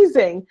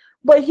amazing.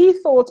 But he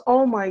thought,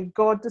 "Oh my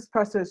God, this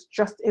person has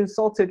just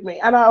insulted me."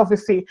 And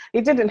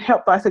it didn't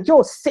help that I said,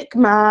 "You're sick,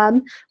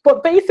 man."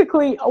 But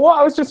basically, what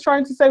I was just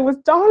trying to say was,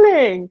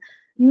 darling,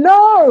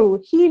 no,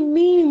 he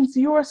means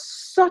you're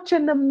such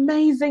an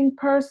amazing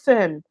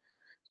person.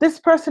 This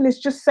person is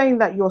just saying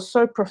that you're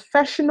so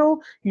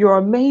professional, you're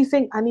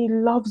amazing, and he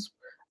loves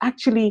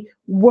actually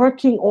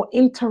working or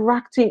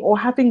interacting or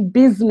having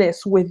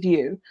business with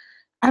you.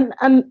 And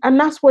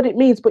that's what it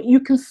means. But you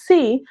can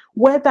see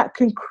where that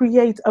can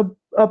create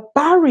a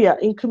barrier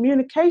in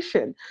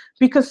communication,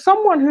 because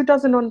someone who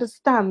doesn't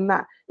understand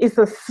that it's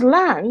a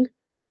slang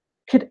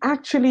could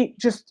actually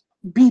just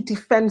be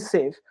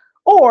defensive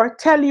or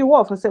tell you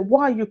off and say,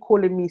 "Why are you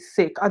calling me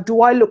sick? Or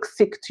do I look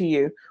sick to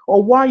you?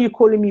 Or why are you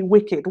calling me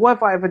wicked? What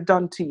have I ever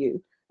done to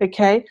you?"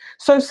 Okay.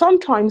 So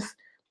sometimes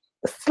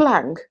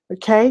slang,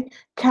 okay,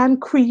 can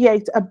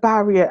create a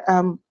barrier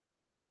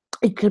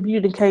in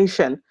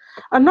communication.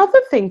 Another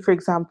thing, for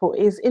example,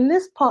 is in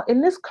this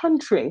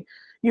country,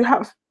 you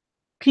have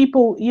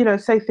people,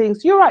 say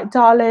things, "You're right,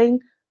 darling.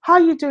 How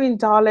you doing,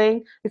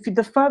 darling?" If you,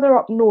 the further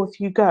up north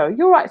you go,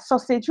 "You're right,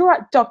 sausage. You're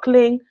right,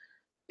 duckling."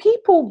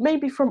 People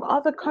maybe from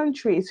other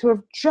countries who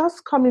have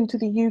just come into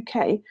the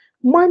UK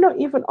might not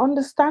even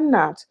understand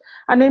that.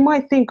 And they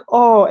might think,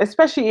 oh,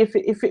 especially if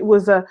it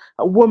was a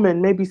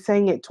woman maybe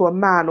saying it to a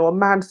man, or a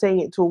man saying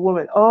it to a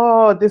woman,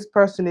 "Oh, this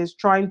person is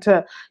trying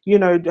to,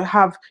 to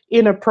have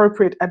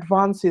inappropriate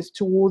advances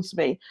towards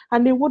me."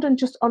 And they wouldn't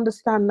just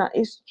understand that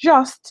it's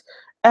just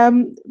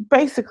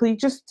basically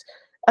just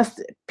as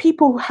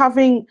people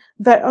having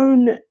their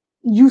own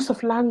use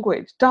of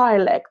language,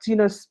 dialect,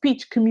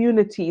 speech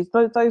communities,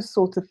 those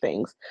sort of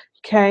things.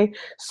 Okay.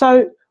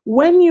 So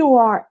when you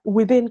are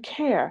within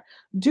care,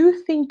 do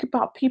think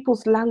about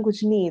people's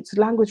language needs,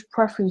 language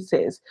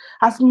preferences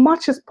as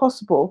much as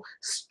possible.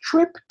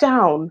 Strip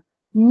down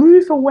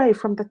Move away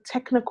from the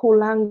technical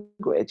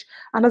language,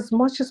 and as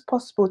much as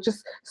possible,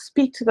 just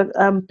speak to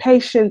the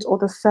patient or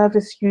the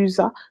service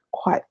user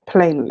quite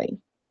plainly.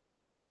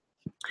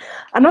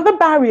 Another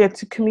barrier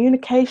to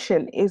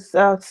communication is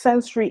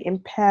sensory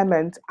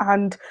impairment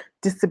and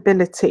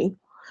disability.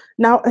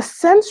 Now, a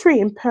sensory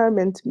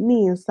impairment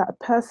means that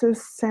a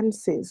person's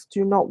senses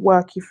do not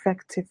work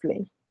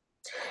effectively.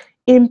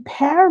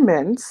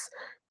 Impairments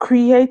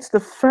create the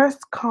first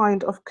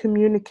kind of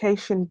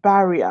communication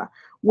barrier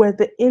where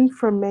the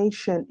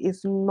information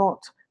is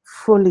not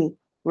fully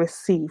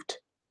received.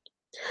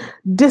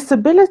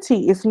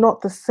 Disability is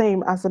not the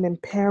same as an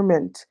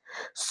impairment.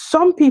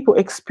 Some people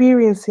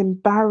experiencing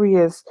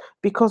barriers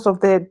because of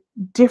their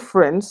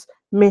difference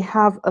may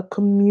have a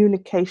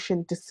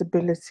communication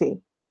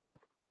disability.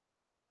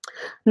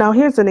 Now,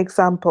 here's an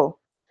example.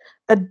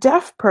 A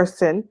deaf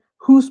person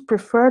whose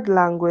preferred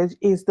language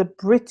is the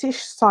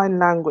British Sign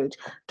Language.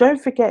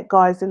 Don't forget,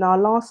 guys, in our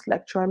last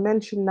lecture, I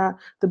mentioned that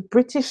the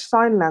British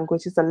Sign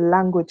Language is a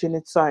language in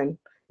its own.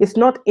 It's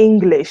not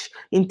English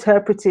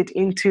interpreted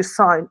into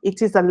sign.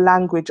 It is a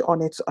language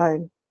on its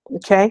own.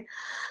 Okay?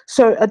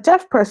 So a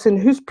deaf person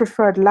whose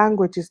preferred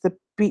language is the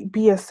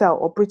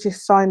BSL or British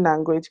Sign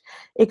Language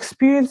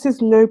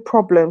experiences no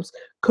problems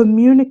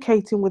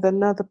communicating with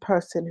another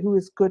person who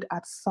is good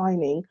at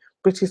signing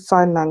British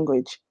Sign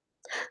Language.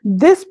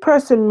 This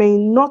person may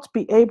not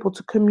be able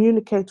to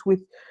communicate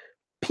with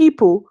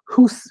people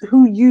who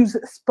use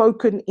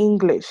spoken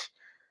English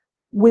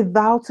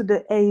without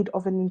the aid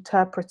of an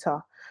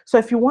interpreter. So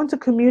if you want to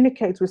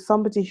communicate with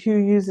somebody who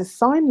uses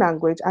sign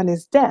language and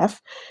is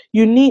deaf,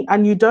 you need,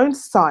 and you don't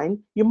sign,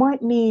 you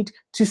might need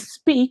to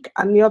speak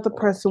and the other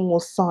person will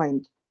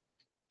sign.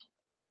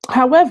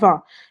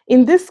 However,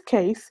 in this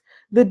case,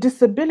 the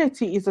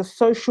disability is a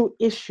social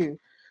issue.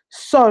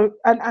 So,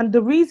 and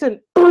the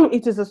reason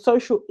it is a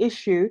social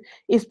issue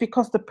is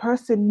because the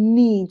person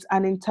needs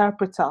an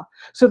interpreter.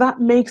 So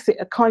that makes it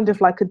a kind of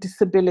like a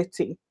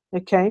disability,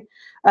 okay,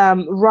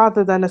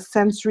 rather than a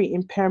sensory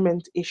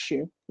impairment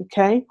issue,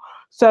 okay?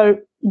 So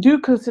do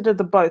consider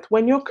the both.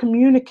 When you're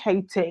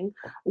communicating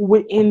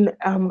within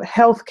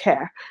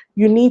healthcare,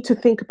 you need to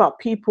think about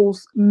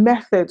people's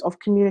methods of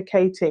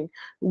communicating,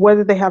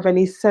 whether they have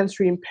any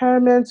sensory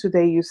impairments, do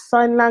they use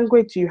sign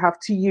language, you have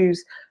to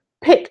use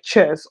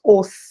pictures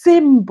or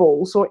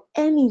symbols or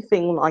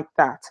anything like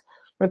that.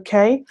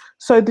 Okay,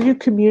 so do you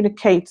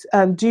communicate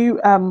and do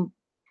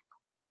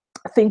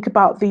think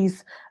about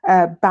these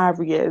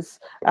barriers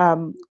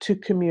to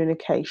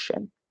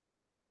communication.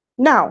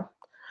 Now,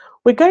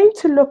 we're going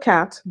to look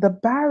at the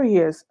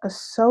barriers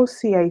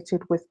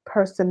associated with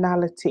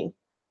personality,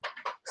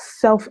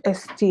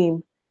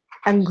 self-esteem,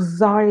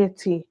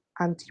 anxiety,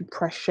 and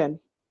depression.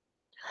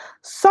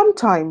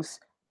 Sometimes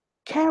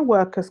care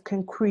workers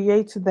can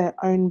create their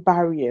own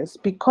barriers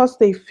because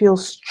they feel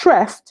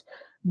stressed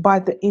by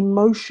the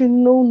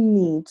emotional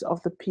needs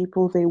of the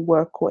people they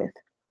work with.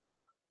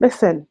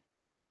 Listen,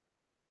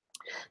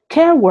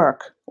 care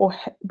work or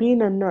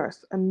being a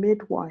nurse, a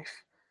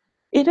midwife,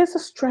 it is a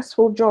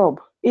stressful job.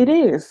 It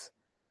is.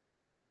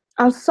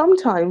 And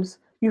sometimes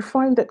you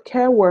find that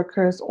care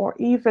workers or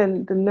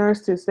even the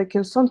nurses, they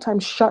can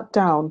sometimes shut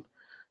down,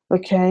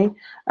 okay?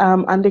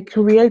 And they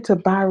create a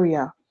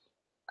barrier.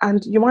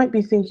 And you might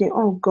be thinking,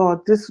 oh God,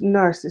 this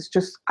nurse is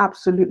just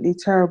absolutely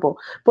terrible.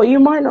 But you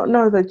might not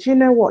know that, you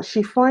know what,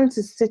 she finds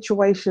this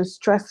situation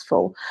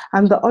stressful.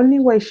 And the only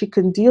way she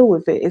can deal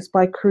with it is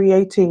by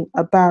creating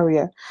a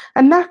barrier.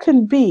 And that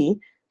can be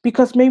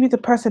because maybe the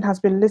person has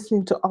been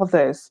listening to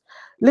others.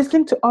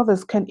 Listening to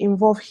others can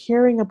involve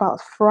hearing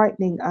about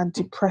frightening and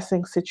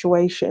depressing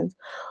situations.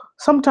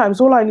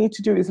 Sometimes all I need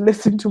to do is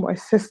listen to my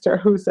sister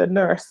who's a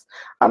nurse,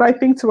 and I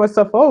think to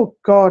myself, oh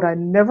God, I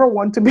never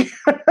want to be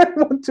I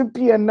want to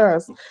be a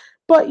nurse.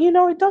 But you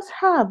know, it does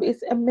have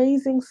its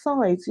amazing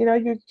sides. You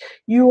know,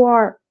 you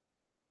are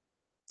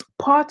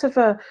part of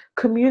a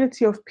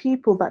community of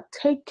people that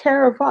take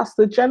care of us,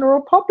 the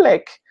general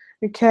public.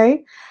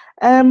 Okay.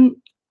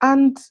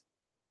 And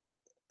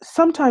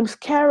sometimes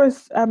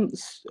carers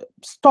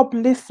stop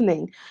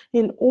listening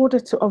in order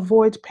to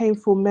avoid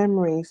painful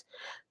memories.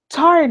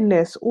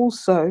 Tiredness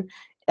also,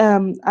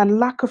 and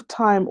lack of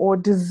time or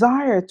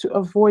desire to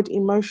avoid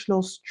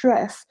emotional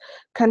stress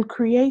can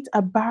create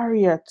a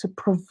barrier to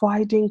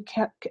providing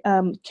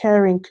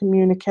caring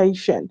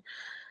communication.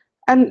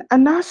 And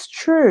that's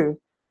true.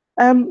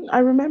 I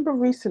remember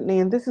recently,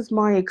 and this is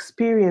my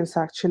experience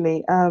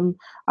actually,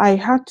 I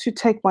had to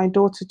take my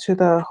daughter to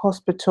the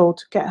hospital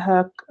to get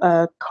her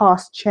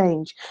cast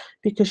changed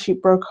because she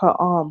broke her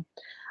arm.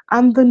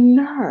 And the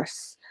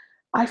nurse,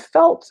 I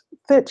felt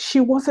that she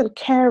wasn't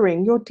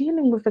caring. You're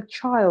dealing with a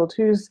child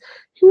who's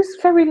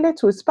very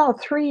little. It's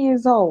about 3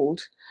 years old.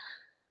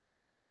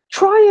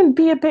 Try and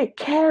be a bit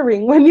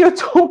caring when you're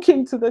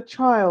talking to the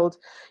child.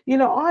 You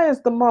know, I,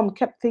 as the mom,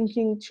 kept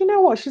thinking, do you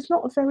know what? She's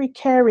not a very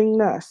caring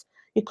nurse.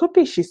 It could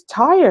be she's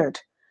tired.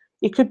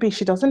 It could be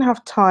she doesn't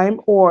have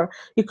time, or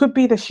it could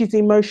be that she's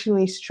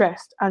emotionally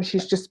stressed and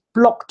she's just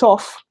blocked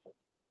off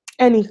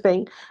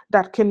anything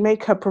that can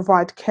make her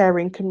provide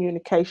caring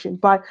communication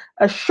by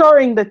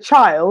assuring the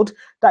child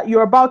that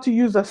you're about to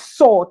use a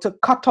saw to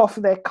cut off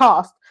their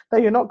cast,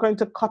 that you're not going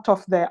to cut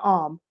off their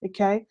arm.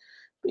 Okay,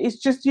 it's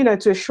just,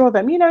 to assure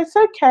them, it's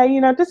okay,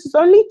 this is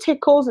only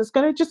tickles, it's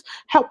going to just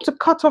help to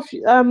cut off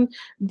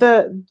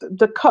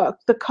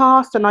the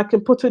cast, and I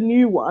can put a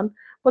new one.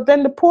 But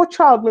then the poor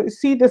child will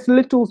see this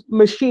little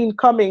machine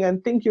coming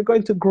and think you're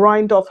going to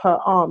grind off her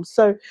arm.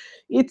 So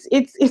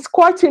it's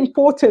quite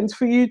important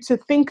for you to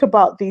think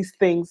about these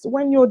things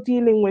when you're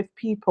dealing with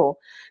people,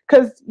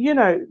 because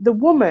the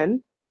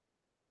woman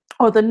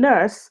or the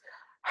nurse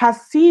has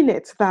seen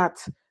it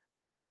that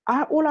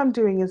all I'm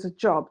doing is a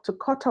job to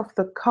cut off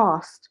the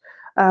cast,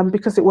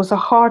 because it was a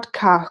hard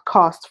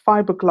cast,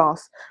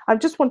 fiberglass. I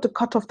just want to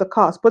cut off the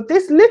cast. But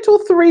this little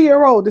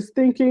 3-year-old is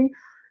thinking,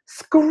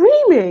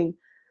 screaming,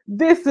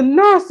 this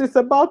nurse is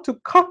about to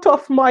cut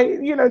off my,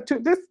 to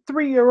this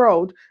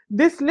 3-year-old,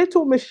 this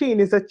little machine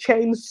is a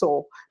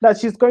chainsaw that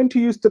she's going to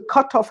use to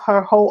cut off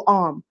her whole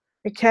arm.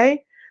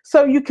 Okay?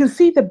 So you can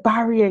see the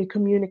barrier in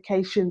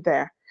communication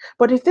there.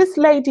 But if this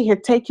lady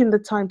had taken the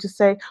time to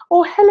say,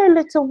 oh, hello,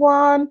 little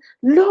one,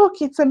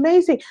 look, it's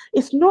amazing.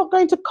 It's not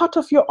going to cut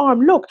off your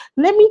arm. Look,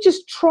 let me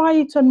just try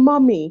it on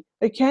mummy.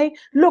 Okay,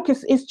 look,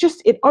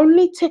 it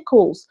only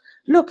tickles.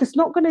 Look, it's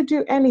not going to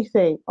do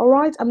anything. All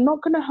right, I'm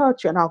not going to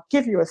hurt you, and I'll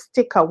give you a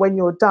sticker when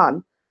you're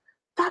done.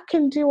 That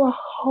can do a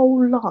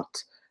whole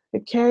lot.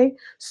 Okay,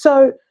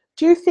 so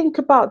do you think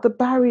about the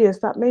barriers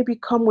that maybe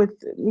come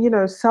with,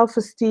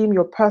 self-esteem,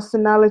 your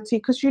personality?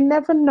 Because you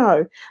never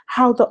know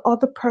how the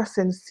other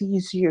person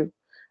sees you.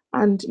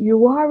 And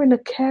you are in a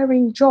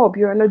caring job.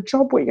 You're in a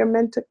job where you're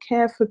meant to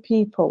care for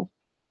people.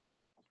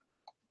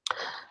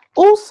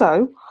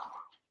 Also,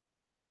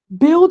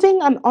 building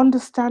an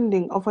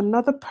understanding of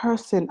another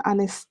person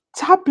and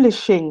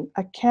establishing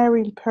a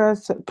caring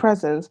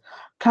presence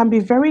can be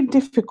very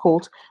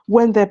difficult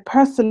when their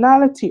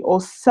personality or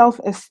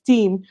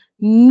self-esteem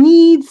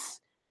needs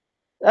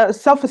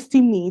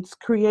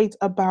create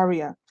a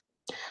barrier.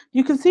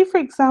 You can see, for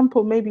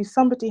example, maybe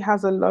somebody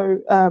has a low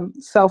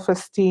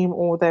self-esteem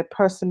or their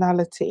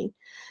personality.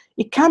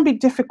 It can be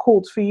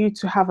difficult for you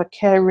to have a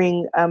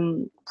caring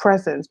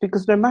presence,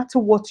 because no matter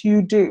what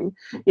you do,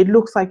 it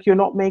looks like you're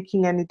not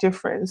making any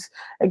difference.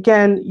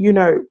 Again,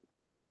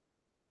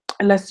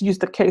 let's use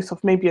the case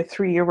of maybe a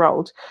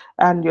 3-year-old,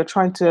 and you're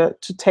trying to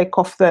take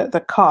off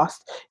the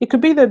cast. It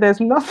could be that there's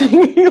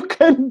nothing you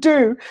can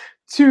do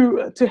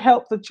to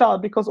help the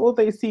child, because all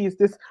they see is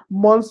this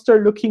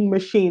monster looking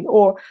machine.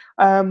 Or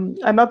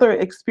another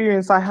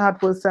experience I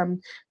had was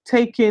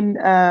taking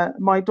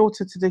my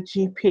daughter to the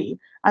GP,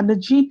 and the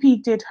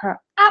GP did her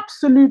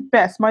absolute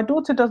best. My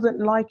daughter doesn't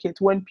like it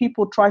when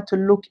people try to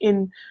look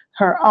in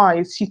her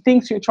eyes. She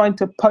thinks you're trying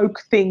to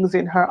poke things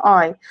in her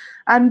eye.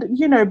 And,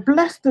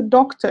 bless the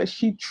doctor,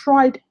 she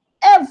tried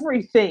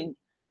everything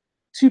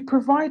to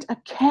provide a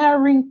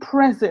caring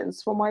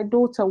presence for my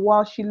daughter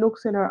while she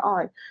looks in her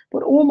eye.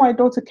 But all my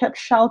daughter kept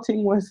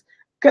shouting was,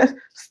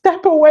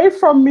 step away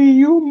from me,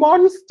 you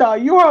monster,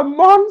 you're a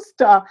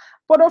monster.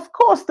 But of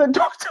course, the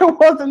doctor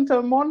wasn't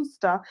a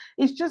monster.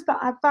 It's just that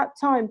at that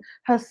time,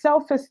 her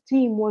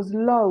self-esteem was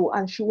low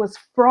and she was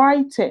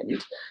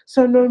frightened.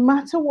 So no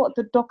matter what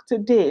the doctor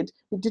did,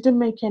 it didn't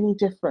make any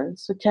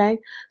difference, okay?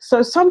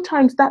 So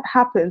sometimes that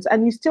happens,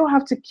 and you still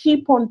have to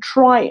keep on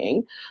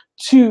trying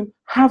to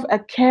have a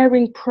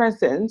caring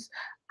presence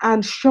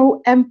and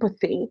show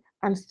empathy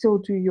and still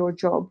do your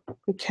job,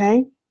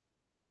 okay?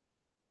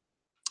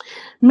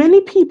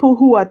 Many people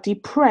who are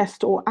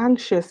depressed or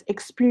anxious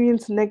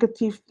experience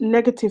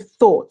negative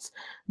thoughts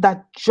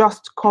that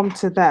just come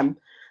to them.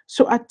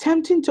 So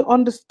attempting to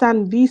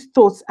understand these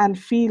thoughts and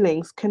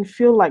feelings can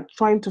feel like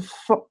trying to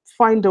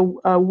find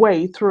a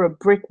way through a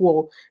brick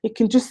wall. It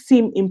can just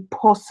seem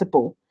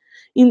impossible.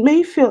 It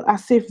may feel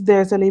as if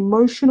there's an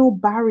emotional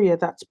barrier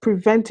that's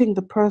preventing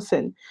the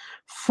person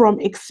from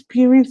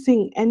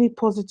experiencing any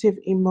positive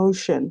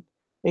emotion.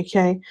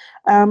 Okay.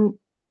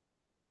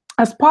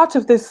 As part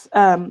of this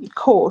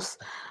course,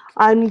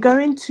 I'm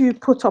going to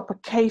put up a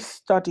case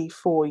study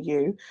for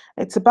you.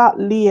 It's about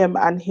Liam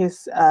and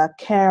his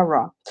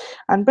carer.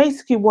 And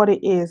basically what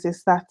it is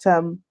that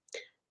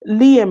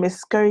Liam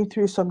is going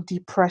through some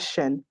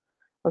depression,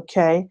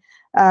 okay?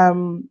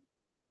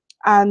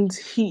 And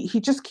he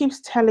just keeps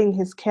telling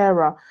his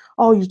carer,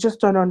 oh, you just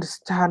don't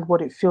understand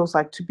what it feels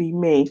like to be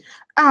me.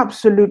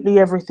 Absolutely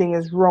everything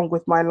is wrong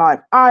with my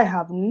life. I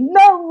have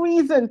no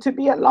reason to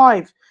be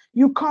alive.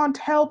 You can't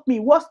help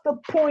me. What's the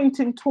point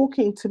in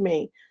talking to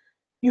me?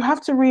 You have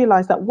to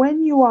realize that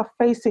when you are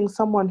facing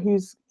someone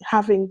who's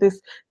having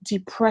this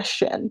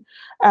depression,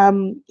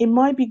 it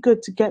might be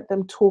good to get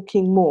them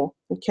talking more,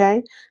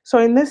 okay? So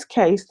in this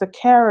case, the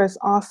carer is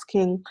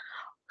asking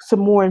some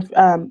more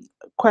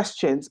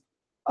questions,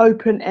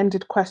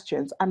 open-ended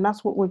questions, and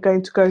that's what we're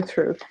going to go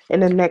through in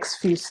the next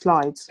few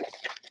slides.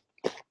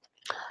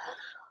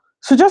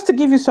 So just to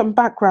give you some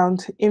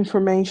background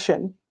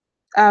information,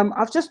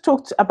 I've just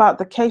talked about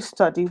the case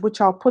study,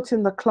 which I'll put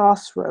in the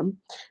classroom.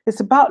 It's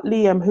about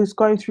Liam, who's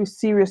going through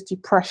serious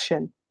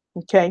depression.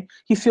 Okay,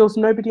 he feels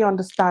nobody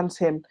understands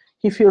him.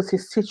 He feels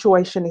his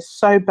situation is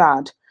so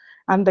bad.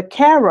 And the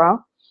carer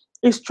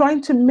is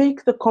trying to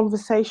make the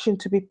conversation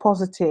to be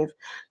positive,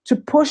 to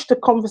push the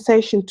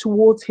conversation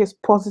towards his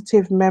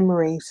positive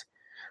memories.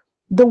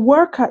 The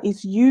worker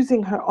is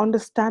using her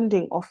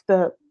understanding of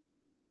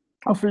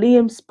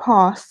Liam's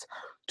past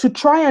to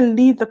try and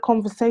lead the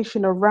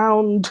conversation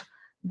around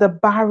the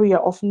barrier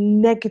of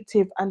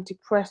negative and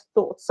depressed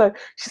thoughts. So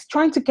she's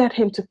trying to get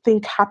him to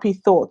think happy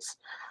thoughts.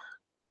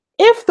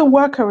 If the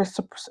worker is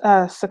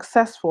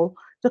successful,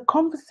 the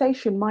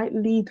conversation might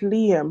lead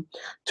Liam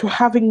to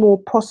having more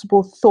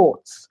possible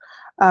thoughts,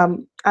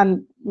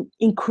 and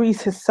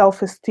increase his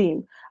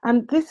self-esteem.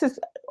 And this is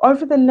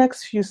over the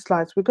next few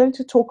slides, we're going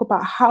to talk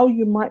about how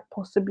you might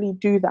possibly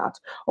do that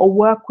or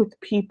work with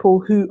people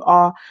who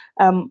are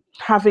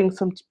having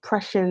some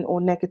depression or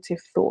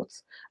negative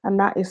thoughts. And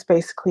that is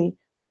basically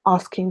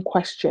asking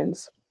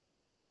questions.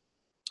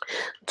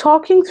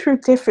 Talking through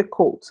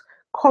difficult,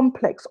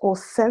 complex, or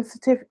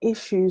sensitive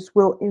issues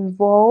will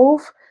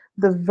involve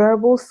the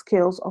verbal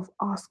skills of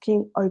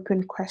asking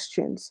open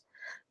questions,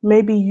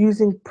 maybe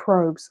using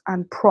probes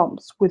and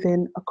prompts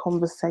within a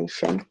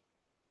conversation.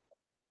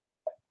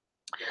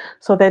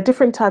 So there are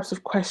different types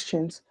of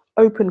questions,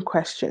 open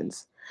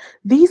questions.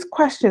 These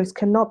questions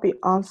cannot be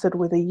answered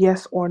with a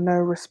yes or no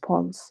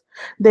response.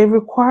 They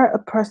require a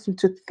person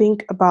to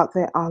think about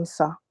their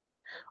answer.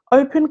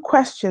 Open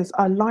questions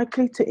are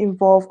likely to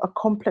involve a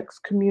complex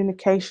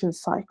communication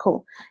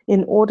cycle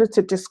in order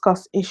to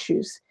discuss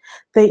issues.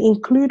 They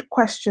include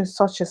questions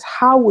such as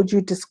how would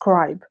you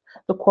describe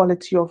the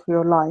quality of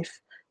your life?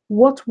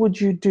 What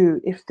would you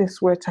do if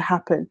this were to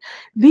happen?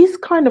 These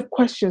kind of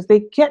questions,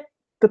 they get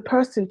the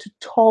person to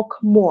talk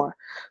more.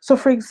 So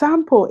for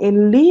example,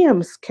 in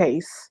Liam's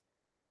case,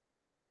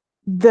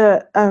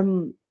 the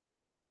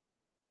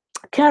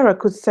carer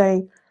could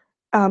say,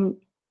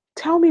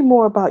 tell me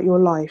more about your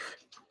life.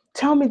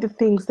 Tell me the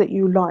things that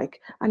you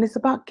like. And it's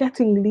about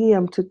getting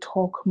Liam to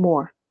talk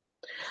more.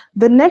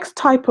 The next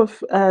type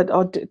of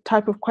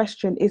type of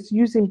question is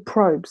using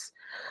probes.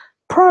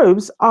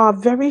 Probes are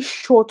very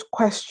short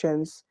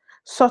questions,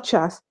 such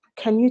as,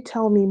 can you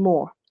tell me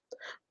more?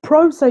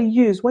 Probes are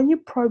used when you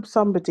probe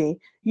somebody,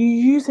 you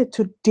use it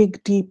to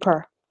dig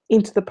deeper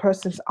into the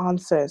person's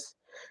answers.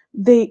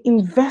 They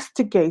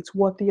investigate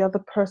what the other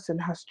person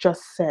has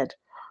just said.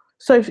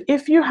 So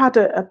if you had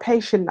a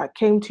patient that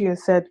came to you and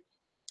said,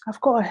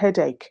 I've got a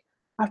headache.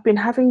 I've been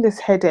having this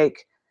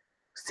headache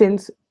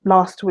since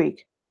last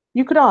week.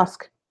 You could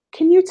ask,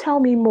 can you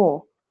tell me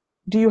more?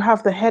 Do you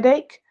have the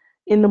headache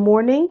in the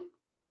morning?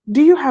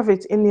 Do you have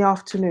it in the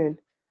afternoon?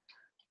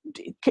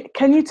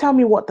 Can you tell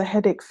me what the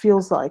headache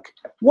feels like?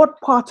 What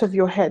part of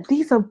your head?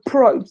 These are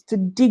probes to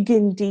dig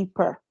in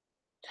deeper.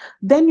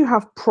 Then you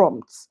have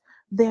prompts.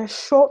 They're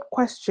short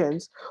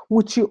questions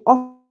which you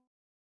offer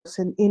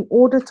in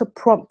order to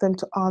prompt them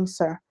to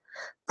answer.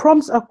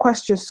 Prompts are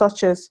questions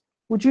such as,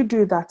 would you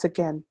do that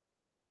again?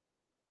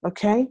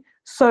 Okay,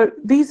 so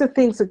these are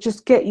things that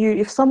just get you,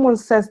 if someone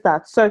says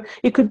that. So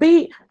it could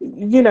be,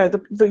 you know,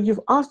 you've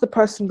asked the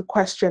person the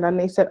question and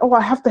they said, oh,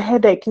 I have the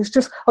headache, it's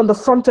just on the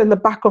front and the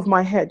back of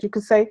my head. You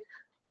could say,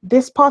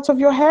 this part of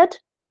your head,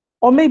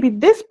 or maybe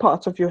this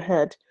part of your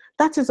head.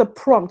 That is a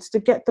prompt to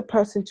get the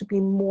person to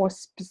be more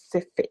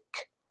specific.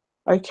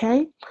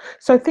 Okay,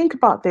 so think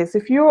about this.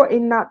 If you're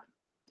in that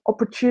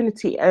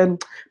opportunity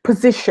and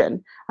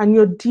position and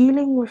you're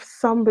dealing with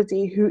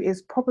somebody who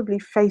is probably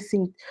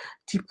facing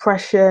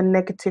depression,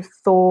 negative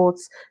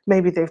thoughts,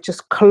 maybe they've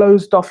just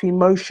closed off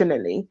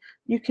emotionally,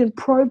 you can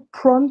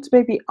prompt,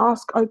 maybe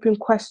ask open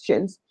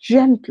questions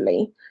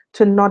gently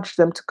to nudge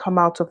them to come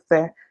out of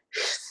their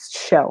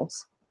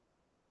shells.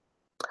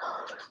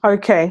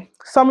 Okay,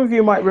 some of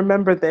you might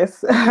remember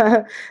this.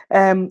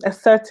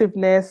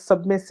 Assertiveness,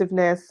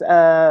 submissiveness,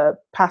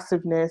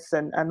 passiveness,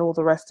 and all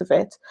the rest of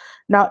it.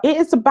 Now, it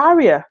is a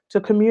barrier to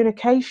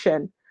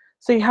communication.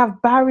 So you have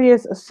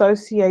barriers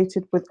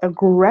associated with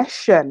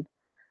aggression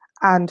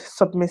and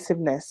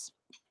submissiveness.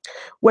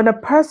 When a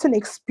person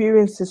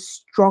experiences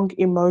strong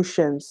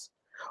emotions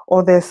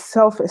or their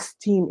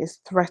self-esteem is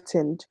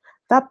threatened,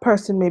 that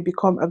person may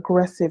become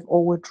aggressive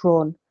or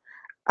withdrawn,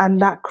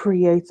 and that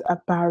creates a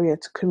barrier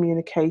to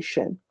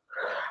communication.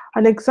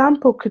 An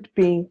example could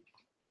be,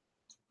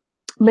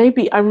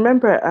 maybe I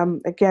remember,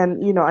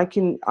 again, you know,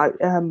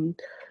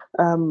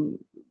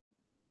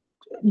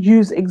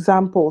 use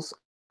examples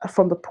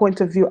from the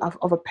point of view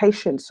of a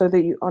patient so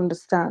that you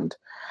understand.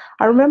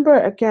 I remember,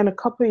 again, a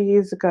couple of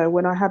years ago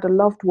when I had a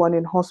loved one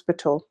in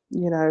hospital.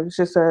 You know, it was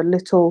just a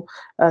little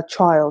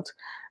child,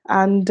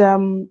 and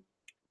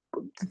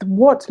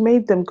what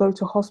made them go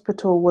to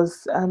hospital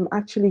was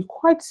actually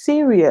quite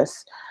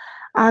serious.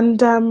 And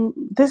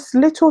this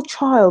little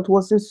child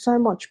was in so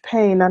much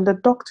pain, and the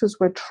doctors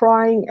were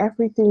trying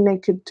everything they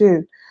could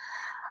do.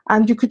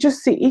 And you could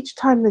just see each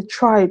time they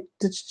tried,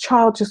 the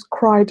child just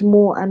cried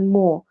more and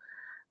more.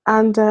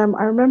 And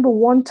I remember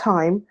one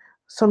time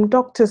some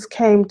doctors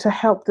came to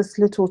help this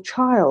little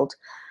child,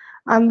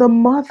 and the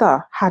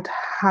mother had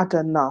had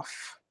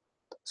enough.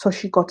 So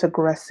she got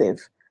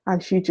aggressive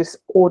And she just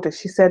ordered,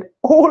 she said,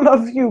 all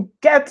of you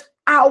get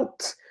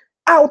out,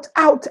 out,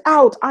 out,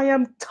 out. I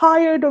am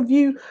tired of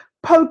you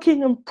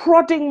poking and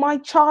prodding my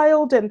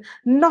child and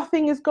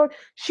nothing is going.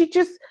 She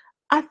just,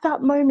 at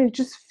that moment,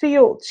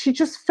 she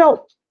just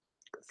felt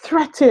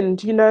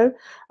threatened, you know.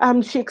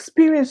 She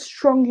experienced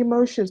strong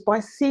emotions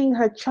by seeing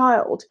her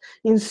child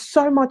in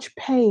so much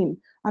pain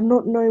and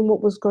not knowing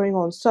what was going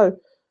on. So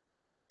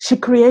she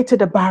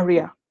created a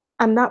barrier,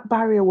 and that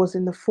barrier was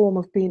in the form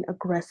of being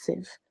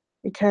aggressive.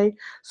 Okay,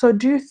 so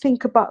do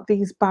think about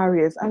these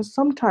barriers, and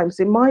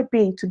sometimes it might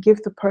be to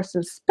give the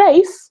person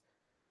space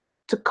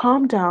to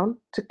calm down,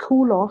 to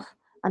cool off,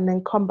 and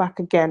then come back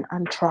again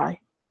and try.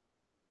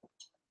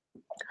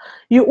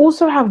 You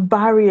also have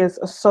barriers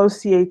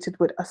associated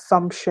with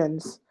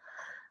assumptions.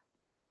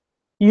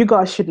 You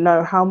guys should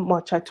know how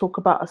much I talk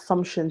about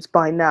assumptions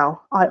by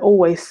now. I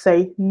always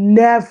say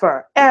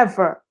never,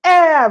 ever,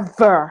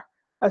 ever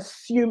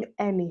assume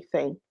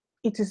anything.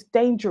 It is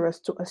dangerous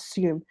to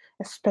assume,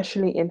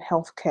 especially in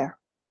healthcare.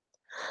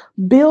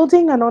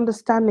 Building an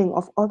understanding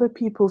of other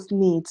people's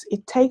needs,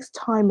 it takes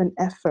time and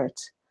effort.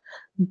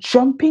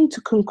 Jumping to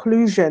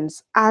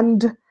conclusions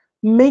and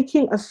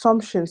making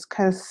assumptions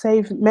can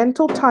save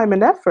mental time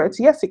and effort.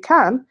 Yes, it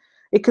can.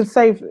 It can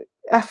save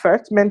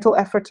effort, mental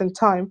effort and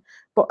time,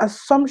 but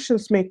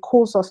assumptions may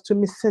cause us to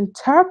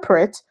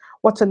misinterpret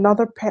what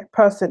another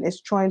person is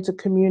trying to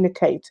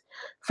communicate.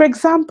 For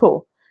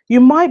example, you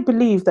might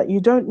believe that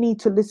you don't need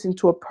to listen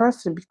to a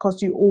person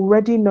because you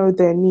already know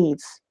their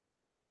needs,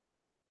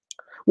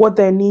 what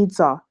their needs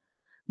are.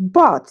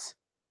 But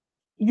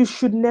you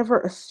should never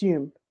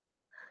assume.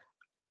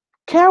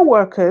 Care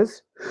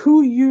workers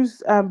who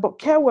use, but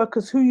care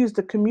workers who use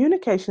the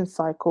communication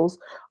cycles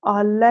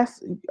are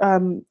less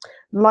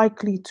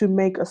likely to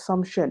make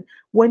assumption.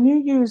 When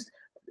you use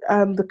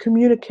the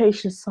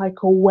communication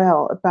cycle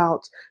well,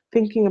 about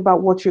thinking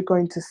about what you're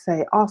going to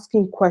say,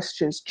 asking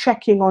questions,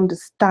 checking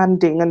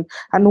understanding,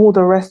 and all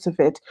the rest of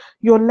it,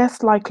 you're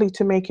less likely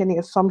to make any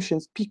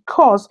assumptions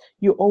because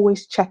you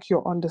always check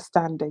your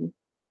understanding.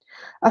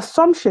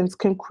 Assumptions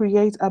can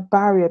create a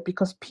barrier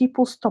because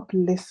people stop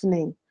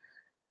listening.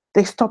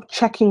 They stop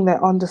checking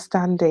their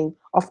understanding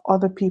of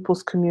other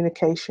people's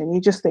communication. You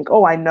just think,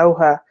 oh, I know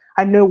her.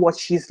 I know what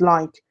she's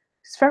like.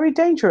 It's very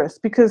dangerous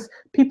because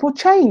people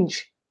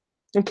change.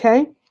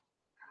 Okay?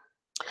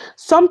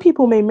 Some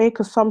people may make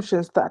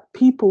assumptions that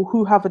people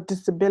who have a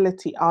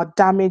disability are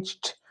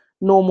damaged,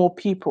 normal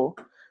people.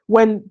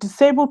 When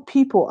disabled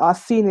people are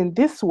seen in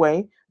this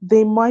way,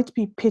 they might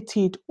be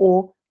pitied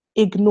or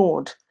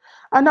ignored.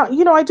 And,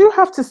 I do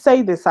have to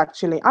say this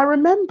actually. I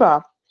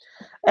remember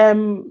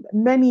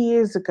many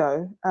years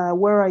ago,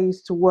 where I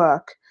used to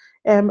work,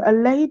 a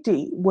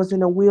lady was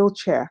in a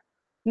wheelchair.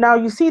 Now,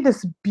 you see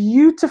this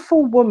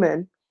beautiful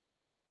woman,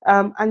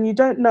 and you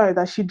don't know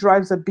that she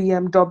drives a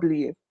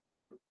BMW.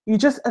 You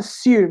just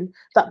assume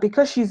that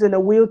because she's in a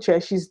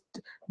wheelchair, she's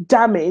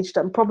damaged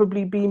and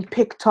probably being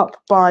picked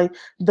up by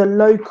the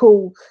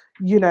local,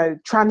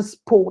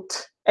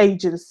 transport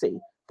agency.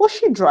 But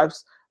she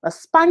drives a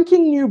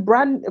spanking new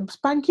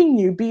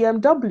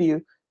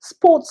BMW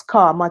sports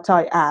car, might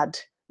I add.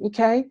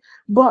 Okay,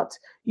 but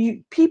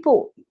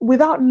people,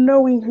 without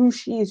knowing who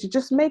she is, you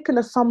just make an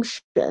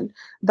assumption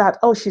that,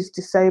 oh, she's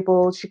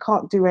disabled, she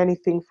can't do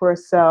anything for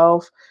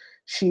herself,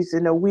 she's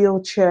in a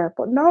wheelchair.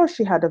 But no,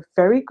 she had a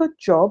very good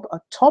job, a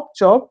top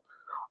job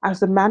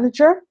as a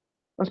manager,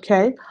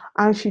 okay?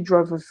 And she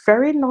drove a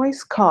very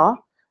nice car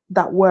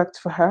that worked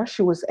for her.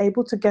 She was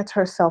able to get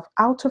herself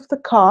out of the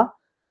car,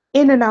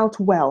 in and out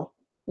well,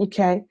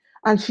 okay?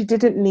 And she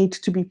didn't need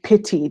to be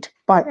pitied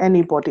by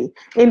anybody.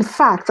 In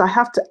fact, I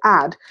have to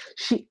add,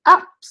 she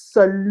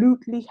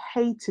absolutely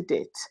hated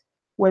it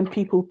when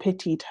people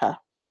pitied her,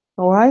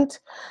 all right?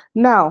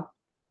 Now,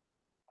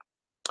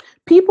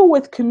 people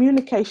with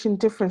communication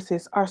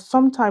differences are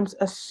sometimes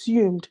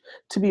assumed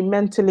to be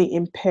mentally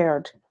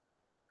impaired.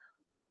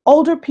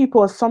 Older people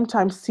are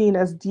sometimes seen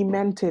as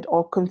demented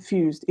or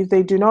confused if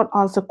they do not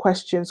answer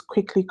questions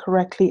quickly,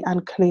 correctly,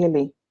 and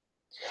clearly.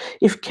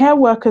 If care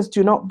workers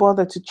do not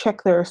bother to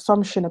check their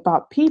assumption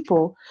about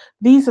people,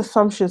 these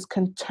assumptions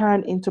can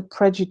turn into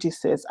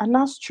prejudices, and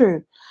that's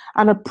true.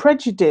 And a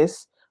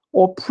prejudice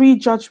or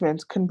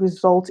prejudgment can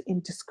result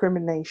in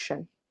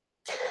discrimination.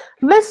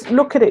 Let's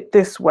look at it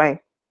this way.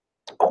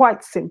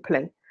 Quite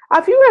simply,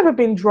 have you ever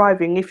been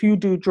driving, if you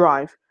do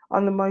drive,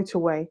 on the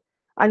motorway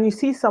and you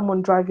see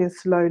someone driving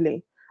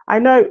slowly? I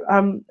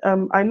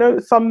know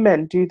some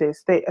men do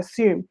this. They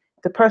assume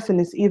the person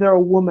is either a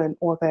woman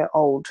or they're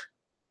old.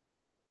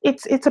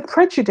 It's a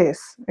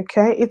prejudice,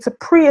 okay? It's a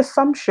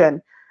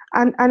pre-assumption,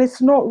 and it's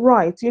not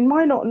right. You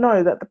might not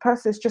know that the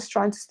person is just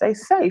trying to stay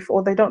safe,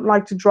 or they don't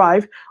like to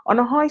drive on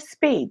a high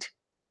speed,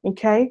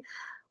 okay?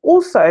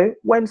 Also,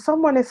 when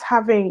someone is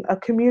having a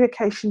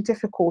communication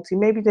difficulty,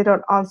 maybe they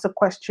don't answer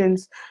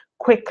questions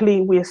quickly,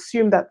 we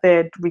assume that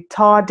they're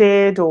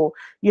retarded, or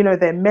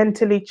they're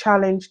mentally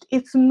challenged.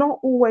 It's not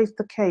always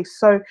the case.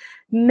 So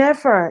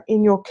never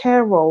in your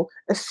care role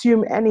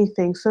assume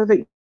anything, so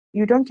that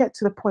you don't get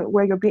to the point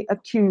where you're being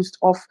accused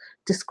of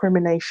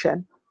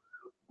discrimination.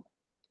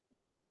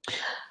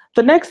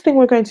 The next thing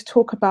we're going to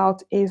talk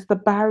about is the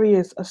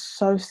barriers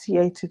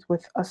associated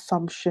with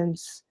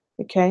assumptions.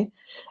 Okay.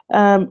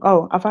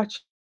 Oh, I've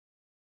actually,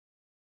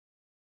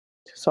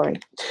 sorry.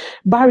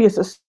 Barriers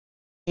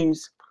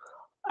associated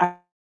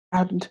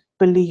and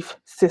belief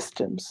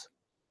systems.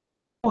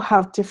 People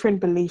have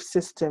different belief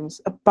systems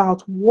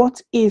about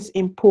what is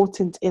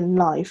important in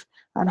life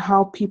and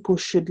how people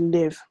should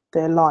live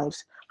their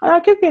lives. And I'll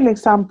give you an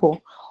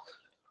example.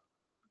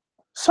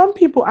 Some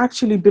people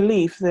actually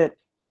believe that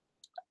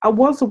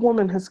once a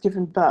woman has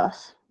given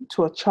birth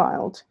to a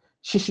child,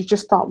 she should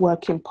just start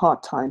working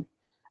part-time.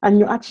 And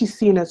you're actually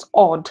seen as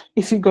odd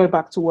if you go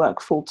back to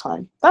work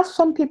full-time. That's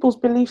some people's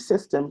belief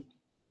system.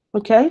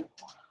 Okay.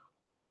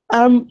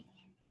 Um,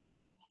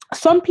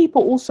 some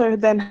people also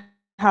then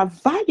have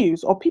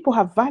values, or people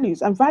have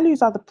values, and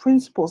values are the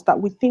principles that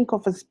we think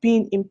of as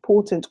being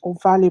important or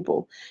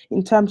valuable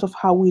in terms of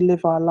how we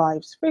live our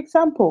lives. For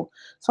example,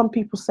 some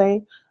people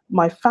say,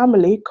 my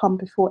family come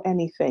before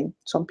anything.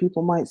 Some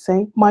people might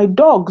say, my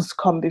dogs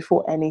come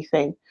before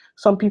anything.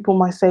 Some people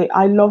might say,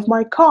 I love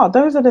my car.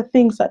 Those are the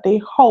things that they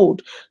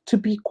hold to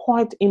be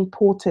quite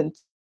important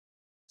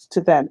to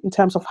them in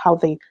terms of how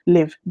they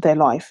live their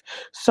life.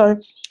 So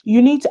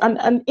you need to,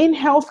 and in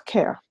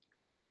healthcare,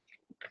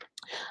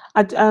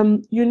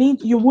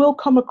 you will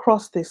come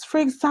across this. For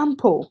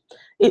example,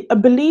 a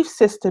belief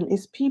system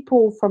is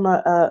people from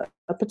a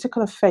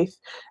particular faith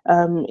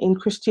in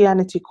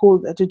Christianity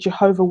called the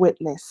Jehovah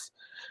Witness.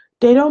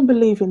 They don't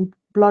believe in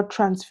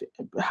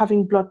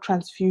having blood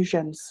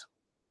transfusions.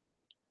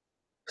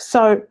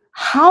 So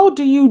how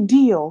do you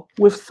deal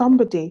with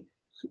somebody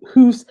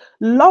whose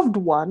loved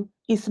one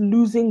is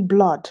losing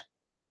blood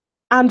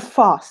and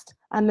fast,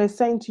 and they're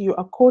saying to you,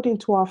 according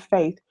to our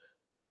faith,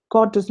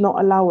 God does not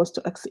allow us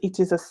to, it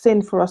is a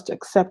sin for us to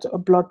accept a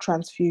blood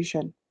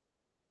transfusion.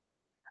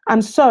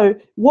 And so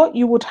what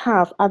you would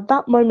have at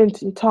that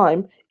moment in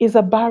time is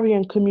a barrier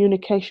in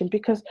communication,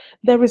 because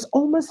there is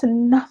almost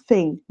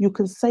nothing you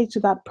can say to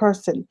that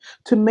person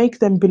to make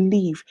them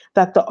believe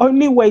that the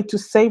only way to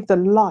save the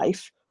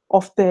life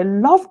of their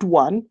loved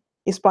one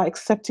is by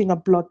accepting a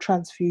blood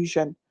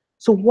transfusion.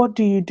 So what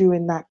do you do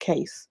in that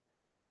case?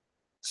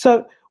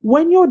 So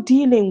when you're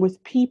dealing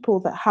with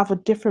people that have a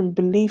different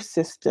belief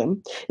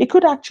system, it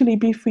could actually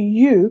be for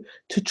you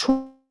to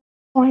try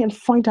and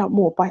find out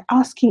more by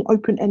asking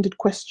open-ended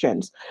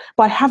questions,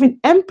 by having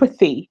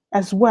empathy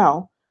as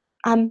well,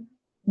 and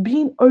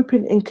being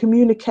open in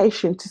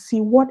communication to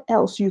see what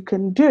else you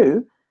can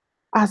do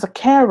as a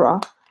carer,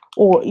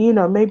 or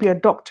maybe a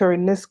doctor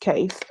in this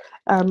case,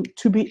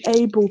 to be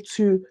able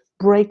to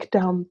break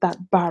down that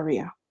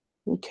barrier.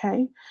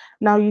 Okay.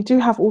 Now you do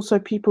have also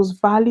people's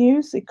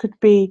values. It could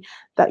be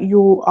that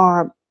you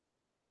are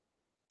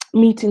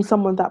meeting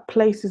someone that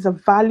places a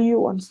value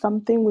on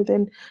something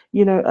within,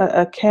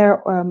 a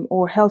care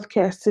or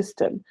healthcare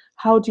system.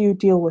 How do you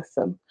deal with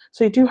them?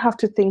 So you do have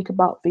to think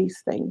about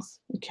these things.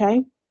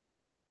 Okay.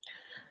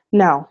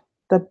 Now,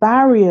 the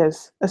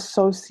barriers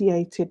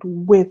associated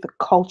with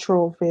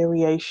cultural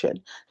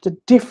variation, the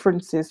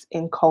differences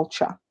in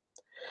culture.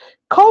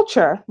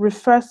 Culture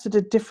refers to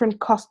the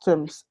different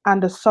customs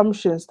and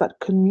assumptions that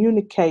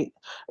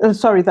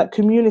that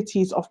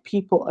communities of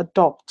people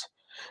adopt.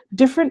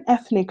 Different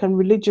ethnic and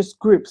religious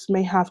groups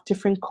may have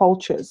different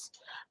cultures,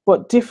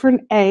 but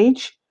different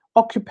age,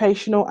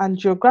 occupational, and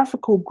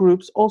geographical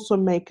groups also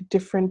make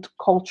different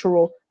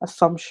cultural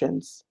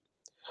assumptions.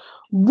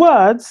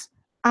 Words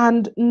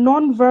and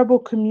non-verbal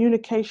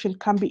communication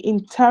can be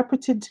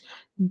interpreted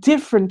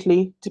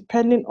differently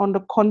depending on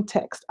the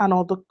context and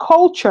on the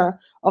culture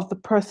of the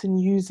person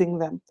using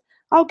them.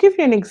 I'll give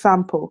you an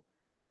example.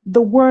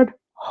 The word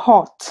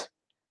hot,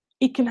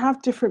 it can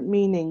have different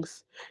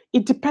meanings.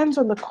 It depends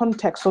on the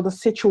context or the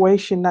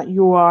situation that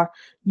you are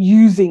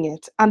using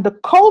it and the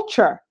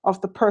culture of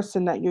the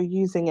person that you're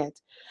using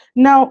it.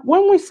 Now,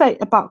 when we say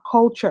about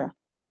culture,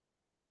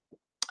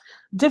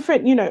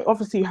 different,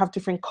 obviously you have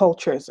different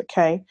cultures,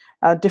 okay,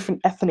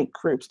 different ethnic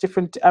groups,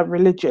 different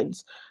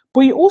religions,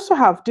 but you also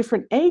have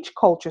different age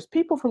cultures.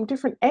 People from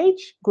different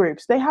age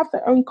groups, they have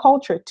their own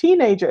culture.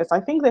 Teenagers, I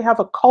think they have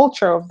a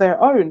culture of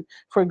their own.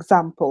 For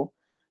example,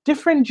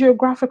 different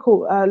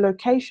geographical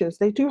locations,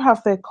 they do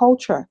have their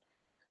culture.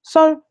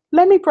 So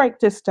let me break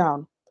this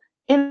down.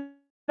 In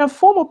a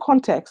formal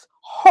context,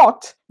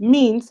 hot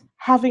means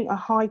having a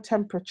high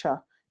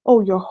temperature.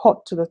 Oh, you're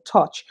hot to the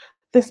touch.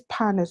 This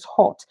pan is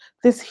hot.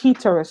 This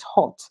heater is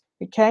hot.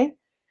 Okay?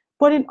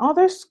 But in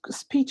other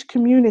speech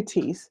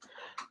communities,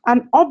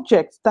 an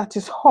object that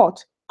is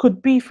hot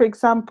could be, for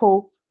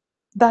example,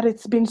 that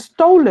it's been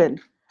stolen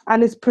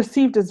and is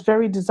perceived as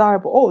very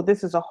desirable. Oh,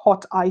 this is a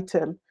hot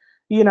item.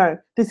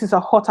 This is a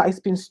hot,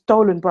 it's been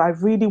stolen, but I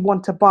really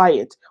want to buy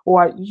it,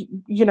 or,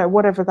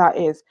 whatever that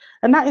is.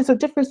 And that is a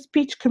different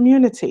speech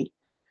community.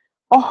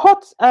 A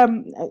hot,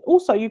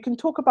 also, you can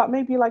talk about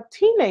maybe like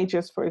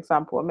teenagers, for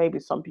example, or maybe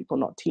some people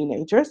not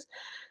teenagers.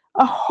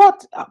 A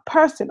hot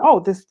person, oh,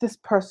 this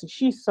person,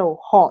 she's so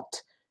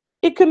hot.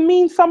 It can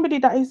mean somebody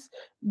that is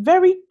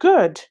very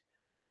good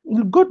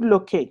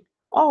looking.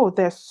 Oh,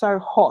 they're so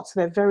hot,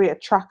 they're very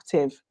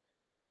attractive.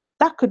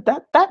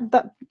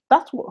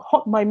 That's what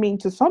hot might mean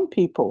to some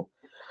people.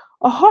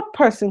 A hot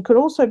person could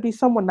also be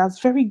someone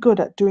that's very good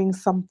at doing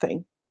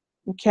something.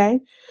 Okay.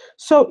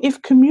 So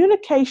if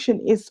communication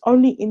is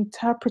only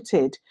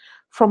interpreted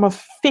from a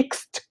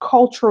fixed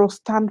cultural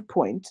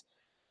standpoint,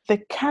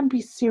 there can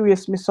be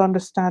serious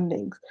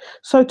misunderstandings.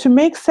 So, to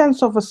make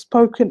sense of a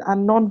spoken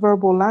and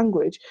nonverbal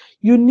language,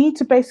 you need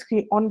to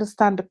basically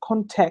understand the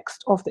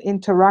context of the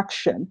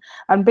interaction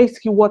and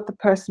basically what the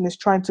person is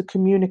trying to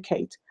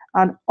communicate.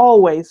 And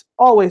always,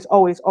 always,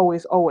 always,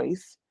 always,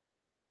 always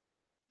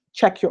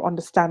check your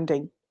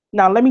understanding.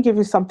 Now, let me give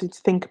you something to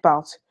think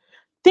about.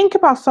 Think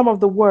about some of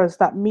the words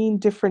that mean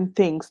different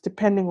things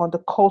depending on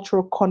the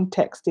cultural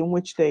context in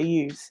which they're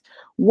used.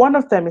 One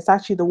of them is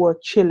actually the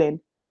word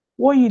chilling.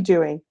 What are you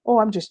doing? Oh,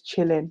 I'm just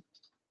chilling.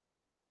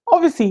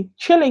 Obviously,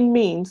 chilling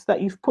means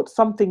that you've put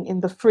something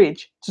in the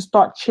fridge to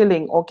start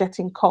chilling or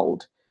getting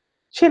cold.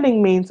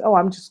 Chilling means, oh,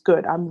 I'm just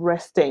good, I'm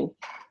resting.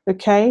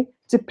 Okay?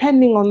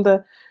 Depending on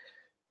the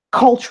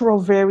cultural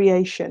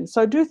variation.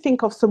 So do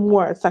think of some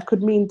words that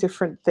could mean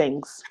different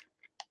things.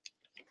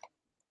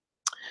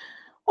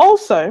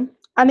 Also,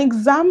 an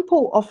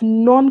example of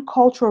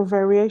non-cultural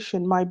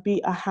variation might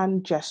be a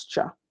hand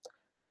gesture,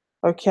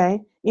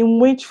 okay? In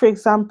which, for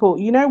example,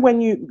 you know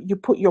when you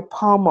put your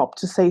palm up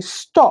to say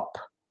stop,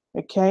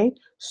 okay?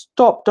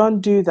 Stop,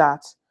 don't do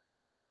that.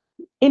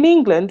 In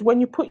England, when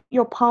you put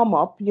your palm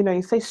up,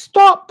 you say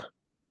stop,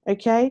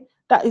 okay?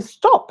 That is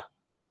stop.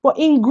 But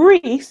in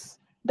Greece,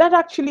 that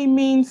actually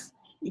means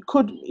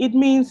it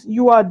means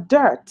you are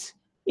dirt.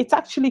 It's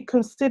actually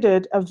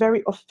considered a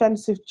very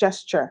offensive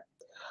gesture.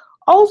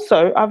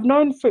 Also, I've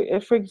known,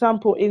 for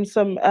example, in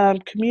some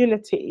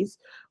communities,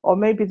 or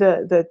maybe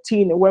the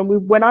teen,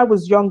 when I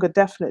was younger,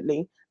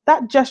 definitely,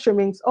 that gesture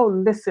means, oh,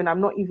 listen,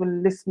 I'm not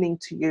even listening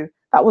to you.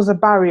 That was a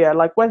barrier.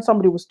 Like when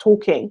somebody was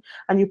talking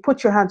and you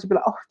put your hand to be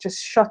like, oh, just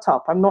shut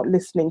up, I'm not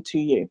listening to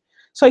you.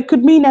 So it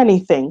could mean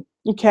anything,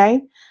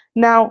 okay?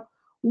 Now,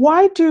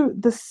 why do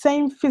the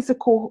same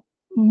physical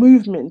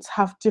movements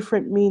have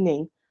different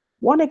meaning?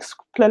 One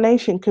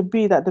explanation could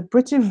be that the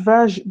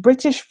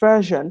British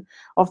version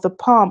of the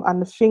palm and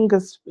the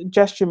fingers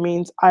gesture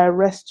means I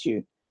arrest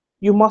you.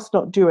 You must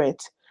not do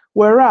it.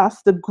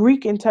 Whereas the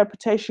Greek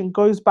interpretation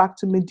goes back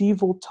to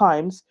medieval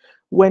times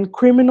when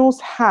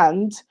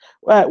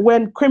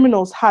when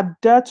criminals had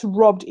dirt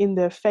rubbed in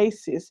their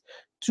faces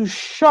to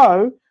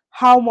show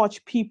how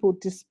much people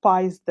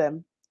despised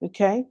them.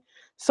 Okay?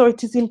 So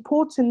it is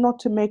important not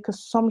to make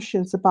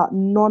assumptions about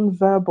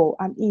non-verbal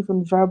and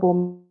even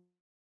verbal,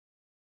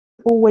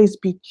 always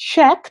be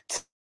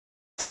checked,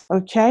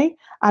 okay?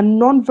 And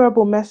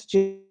non-verbal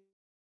messages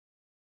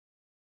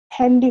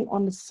depending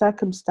on the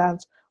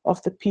circumstance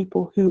of the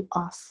people who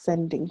are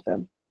sending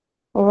them.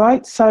 All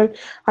right, so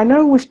I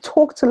know we've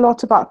talked a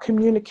lot about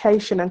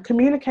communication, and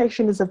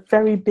communication is a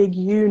very big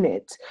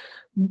unit,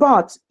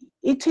 but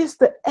it is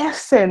the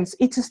essence,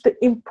 it is the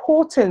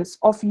importance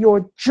of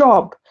your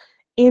job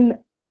in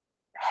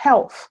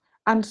health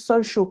and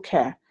social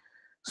care.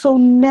 So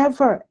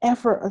never,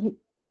 ever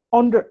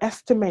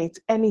underestimate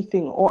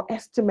anything or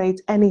estimate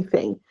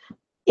anything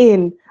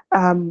in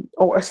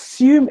or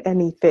assume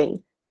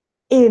anything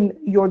in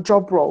your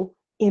job role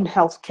in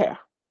healthcare.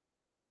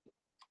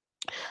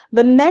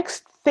 The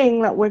next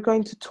thing that we're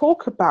going to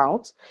talk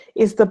about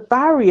is the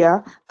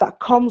barrier that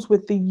comes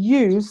with the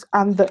use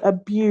and the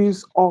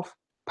abuse of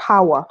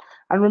power.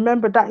 And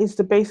remember, that is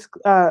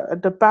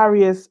the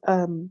barriers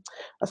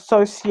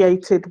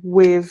associated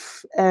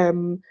with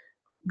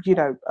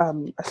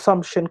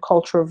assumption,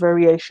 cultural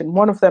variation.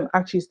 One of them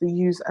actually is the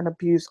use and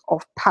abuse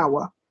of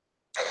power.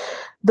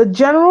 The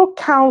General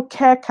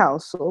Care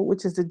Council,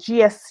 which is the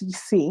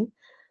GSCC,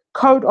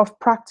 Code of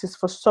Practice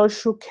for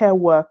Social Care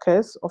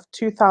Workers of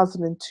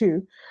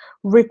 2002,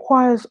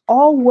 requires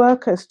all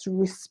workers to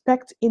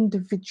respect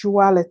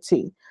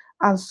individuality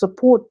and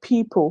support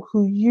people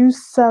who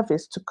use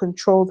service to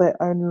control their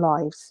own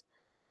lives.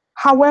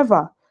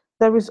 However,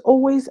 there is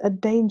always a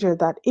danger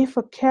that if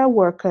a care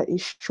worker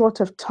is short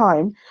of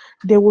time,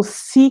 they will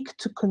seek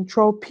to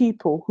control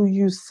people who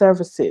use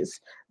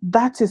services.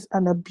 That is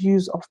an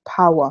abuse of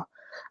power.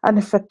 And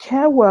if a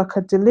care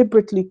worker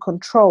deliberately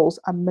controls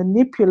and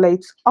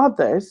manipulates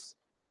others,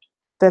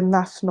 then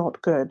that's not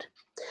good.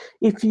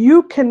 If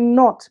you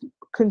cannot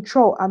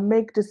control and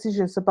make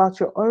decisions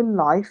about your own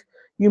life,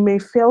 you may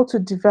fail to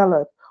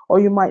develop, or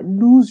you might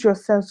lose your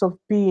sense of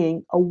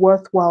being a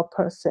worthwhile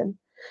person.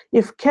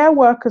 If care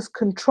workers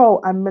control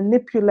and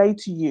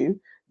manipulate you,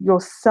 your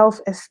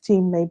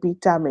self-esteem may be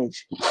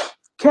damaged.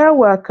 Care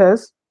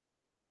workers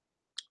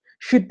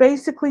should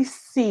basically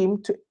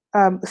seek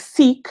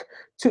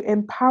to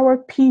empower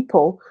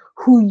people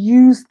who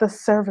use the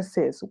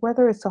services,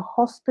 whether it's a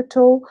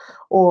hospital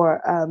or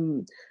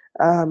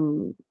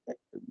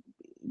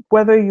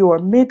whether you're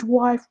a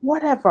midwife,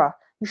 whatever.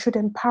 You should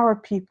empower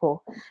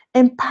people.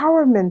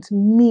 Empowerment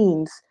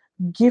means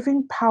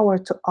giving power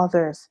to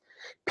others.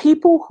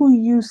 People who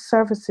use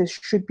services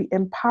should be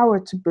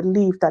empowered to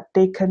believe that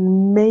they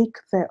can make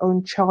their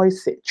own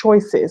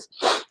choices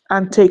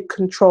and take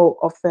control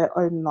of their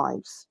own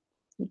lives.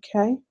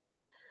 Okay?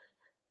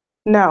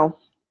 Now,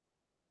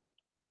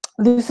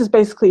 this is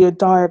basically a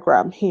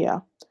diagram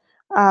here.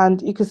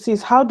 And you can see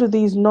is how do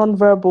these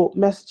nonverbal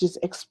messages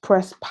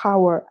express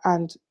power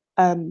and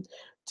um,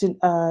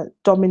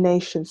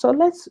 domination. So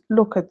let's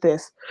look at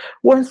this.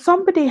 When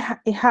somebody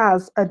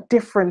has a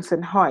difference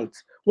in height,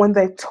 when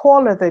they're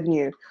taller than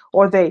you,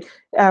 or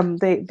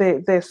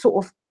they're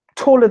sort of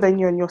taller than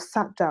you and you're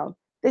sat down,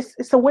 this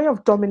it's a way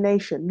of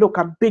domination. Look,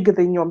 I'm bigger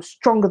than you, I'm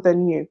stronger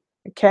than you.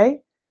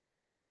 Okay.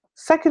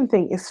 Second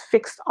thing is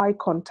fixed eye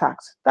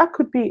contact. That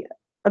could be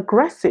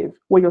aggressive,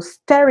 where you're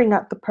staring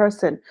at the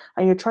person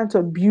and you're trying to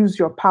abuse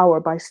your power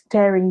by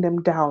staring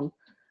them down.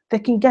 They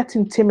can get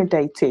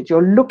intimidated.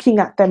 You're looking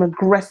at them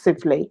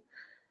aggressively.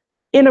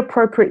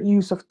 Inappropriate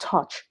use of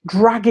touch,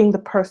 dragging the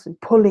person,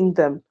 pulling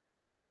them.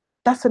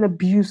 That's an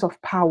abuse of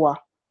power.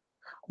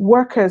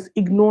 Workers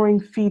ignoring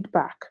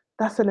feedback.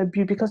 That's an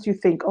abuse because you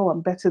think, oh,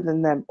 I'm better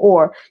than them,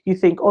 or you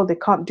think, oh, they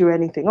can't do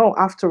anything. Oh,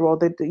 after all,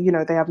 they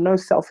have no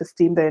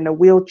self-esteem. They're in a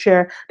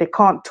wheelchair. They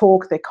can't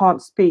talk. They can't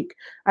speak,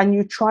 and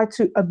you try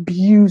to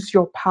abuse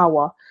your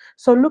power.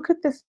 So look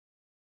at this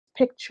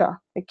picture,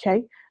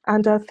 okay,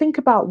 and think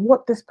about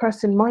what this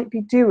person might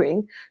be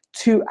doing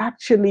to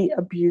actually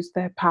abuse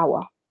their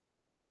power.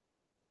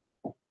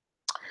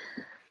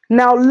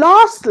 Now,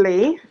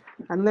 lastly,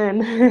 and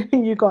then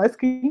you guys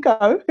can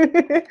go,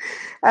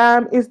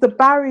 is the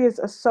barriers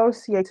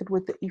associated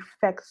with the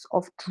effects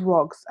of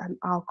drugs and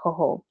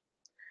alcohol.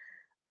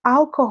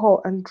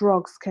 Alcohol and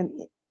drugs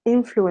can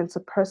influence a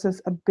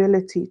person's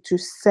ability to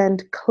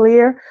send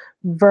clear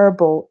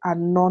verbal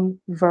and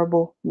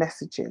non-verbal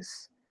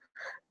messages.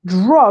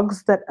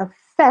 Drugs that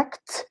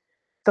affect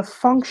the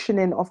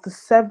functioning of the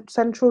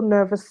central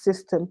nervous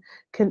system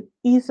can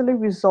easily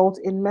result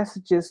in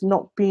messages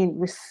not being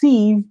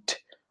received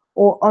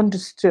or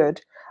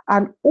understood,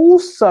 and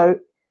also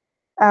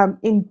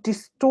in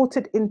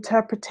distorted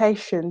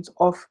interpretations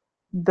of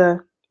the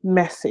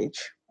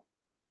message.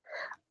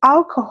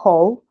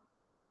 Alcohol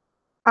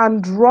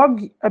and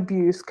drug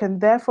abuse can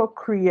therefore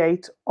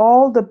create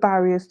all the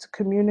barriers to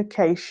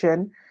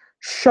communication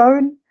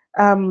shown.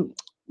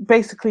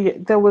 Basically,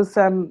 there was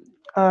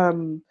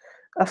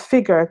a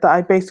figure that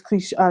I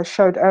basically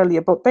showed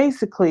earlier, but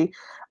basically,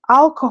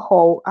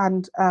 alcohol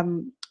and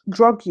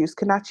drug use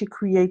can actually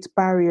create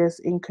barriers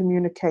in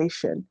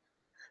communication.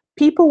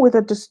 People with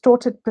a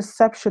distorted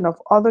perception of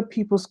other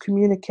people's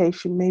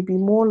communication may be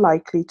more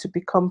likely to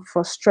become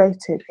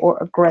frustrated or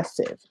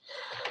aggressive.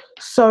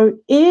 So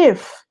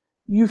if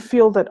you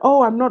feel that,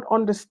 oh, I'm not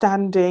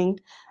understanding,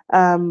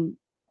 um,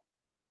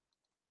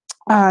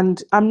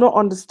 and I'm not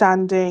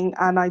understanding,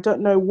 and I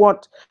don't know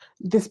what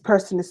this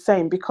person is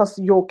saying, because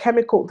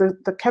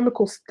the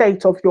chemical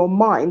state of your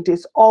mind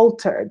is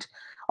altered.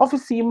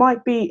 Obviously, you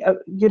might be,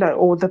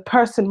 or the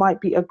person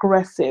might be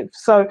aggressive.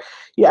 So,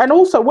 yeah, and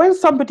also when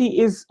somebody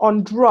is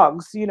on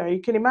drugs, you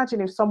can imagine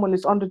if someone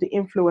is under the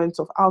influence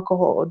of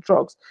alcohol or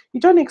drugs,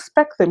 you don't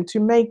expect them to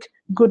make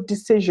good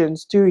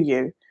decisions, do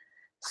you?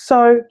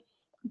 So,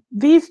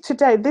 this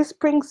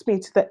brings me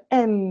to the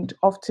end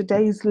of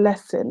today's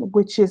lesson,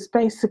 which is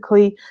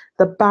basically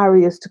the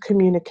barriers to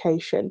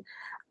communication.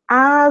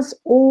 As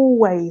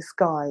always,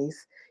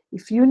 guys,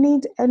 if you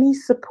need any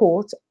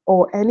support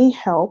or any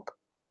help,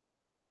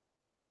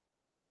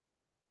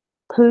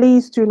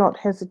 please do not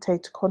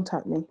hesitate to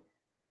contact me.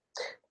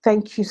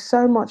 Thank you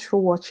so much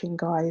for watching,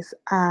 guys,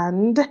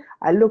 and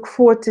I look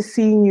forward to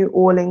seeing you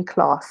all in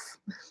class.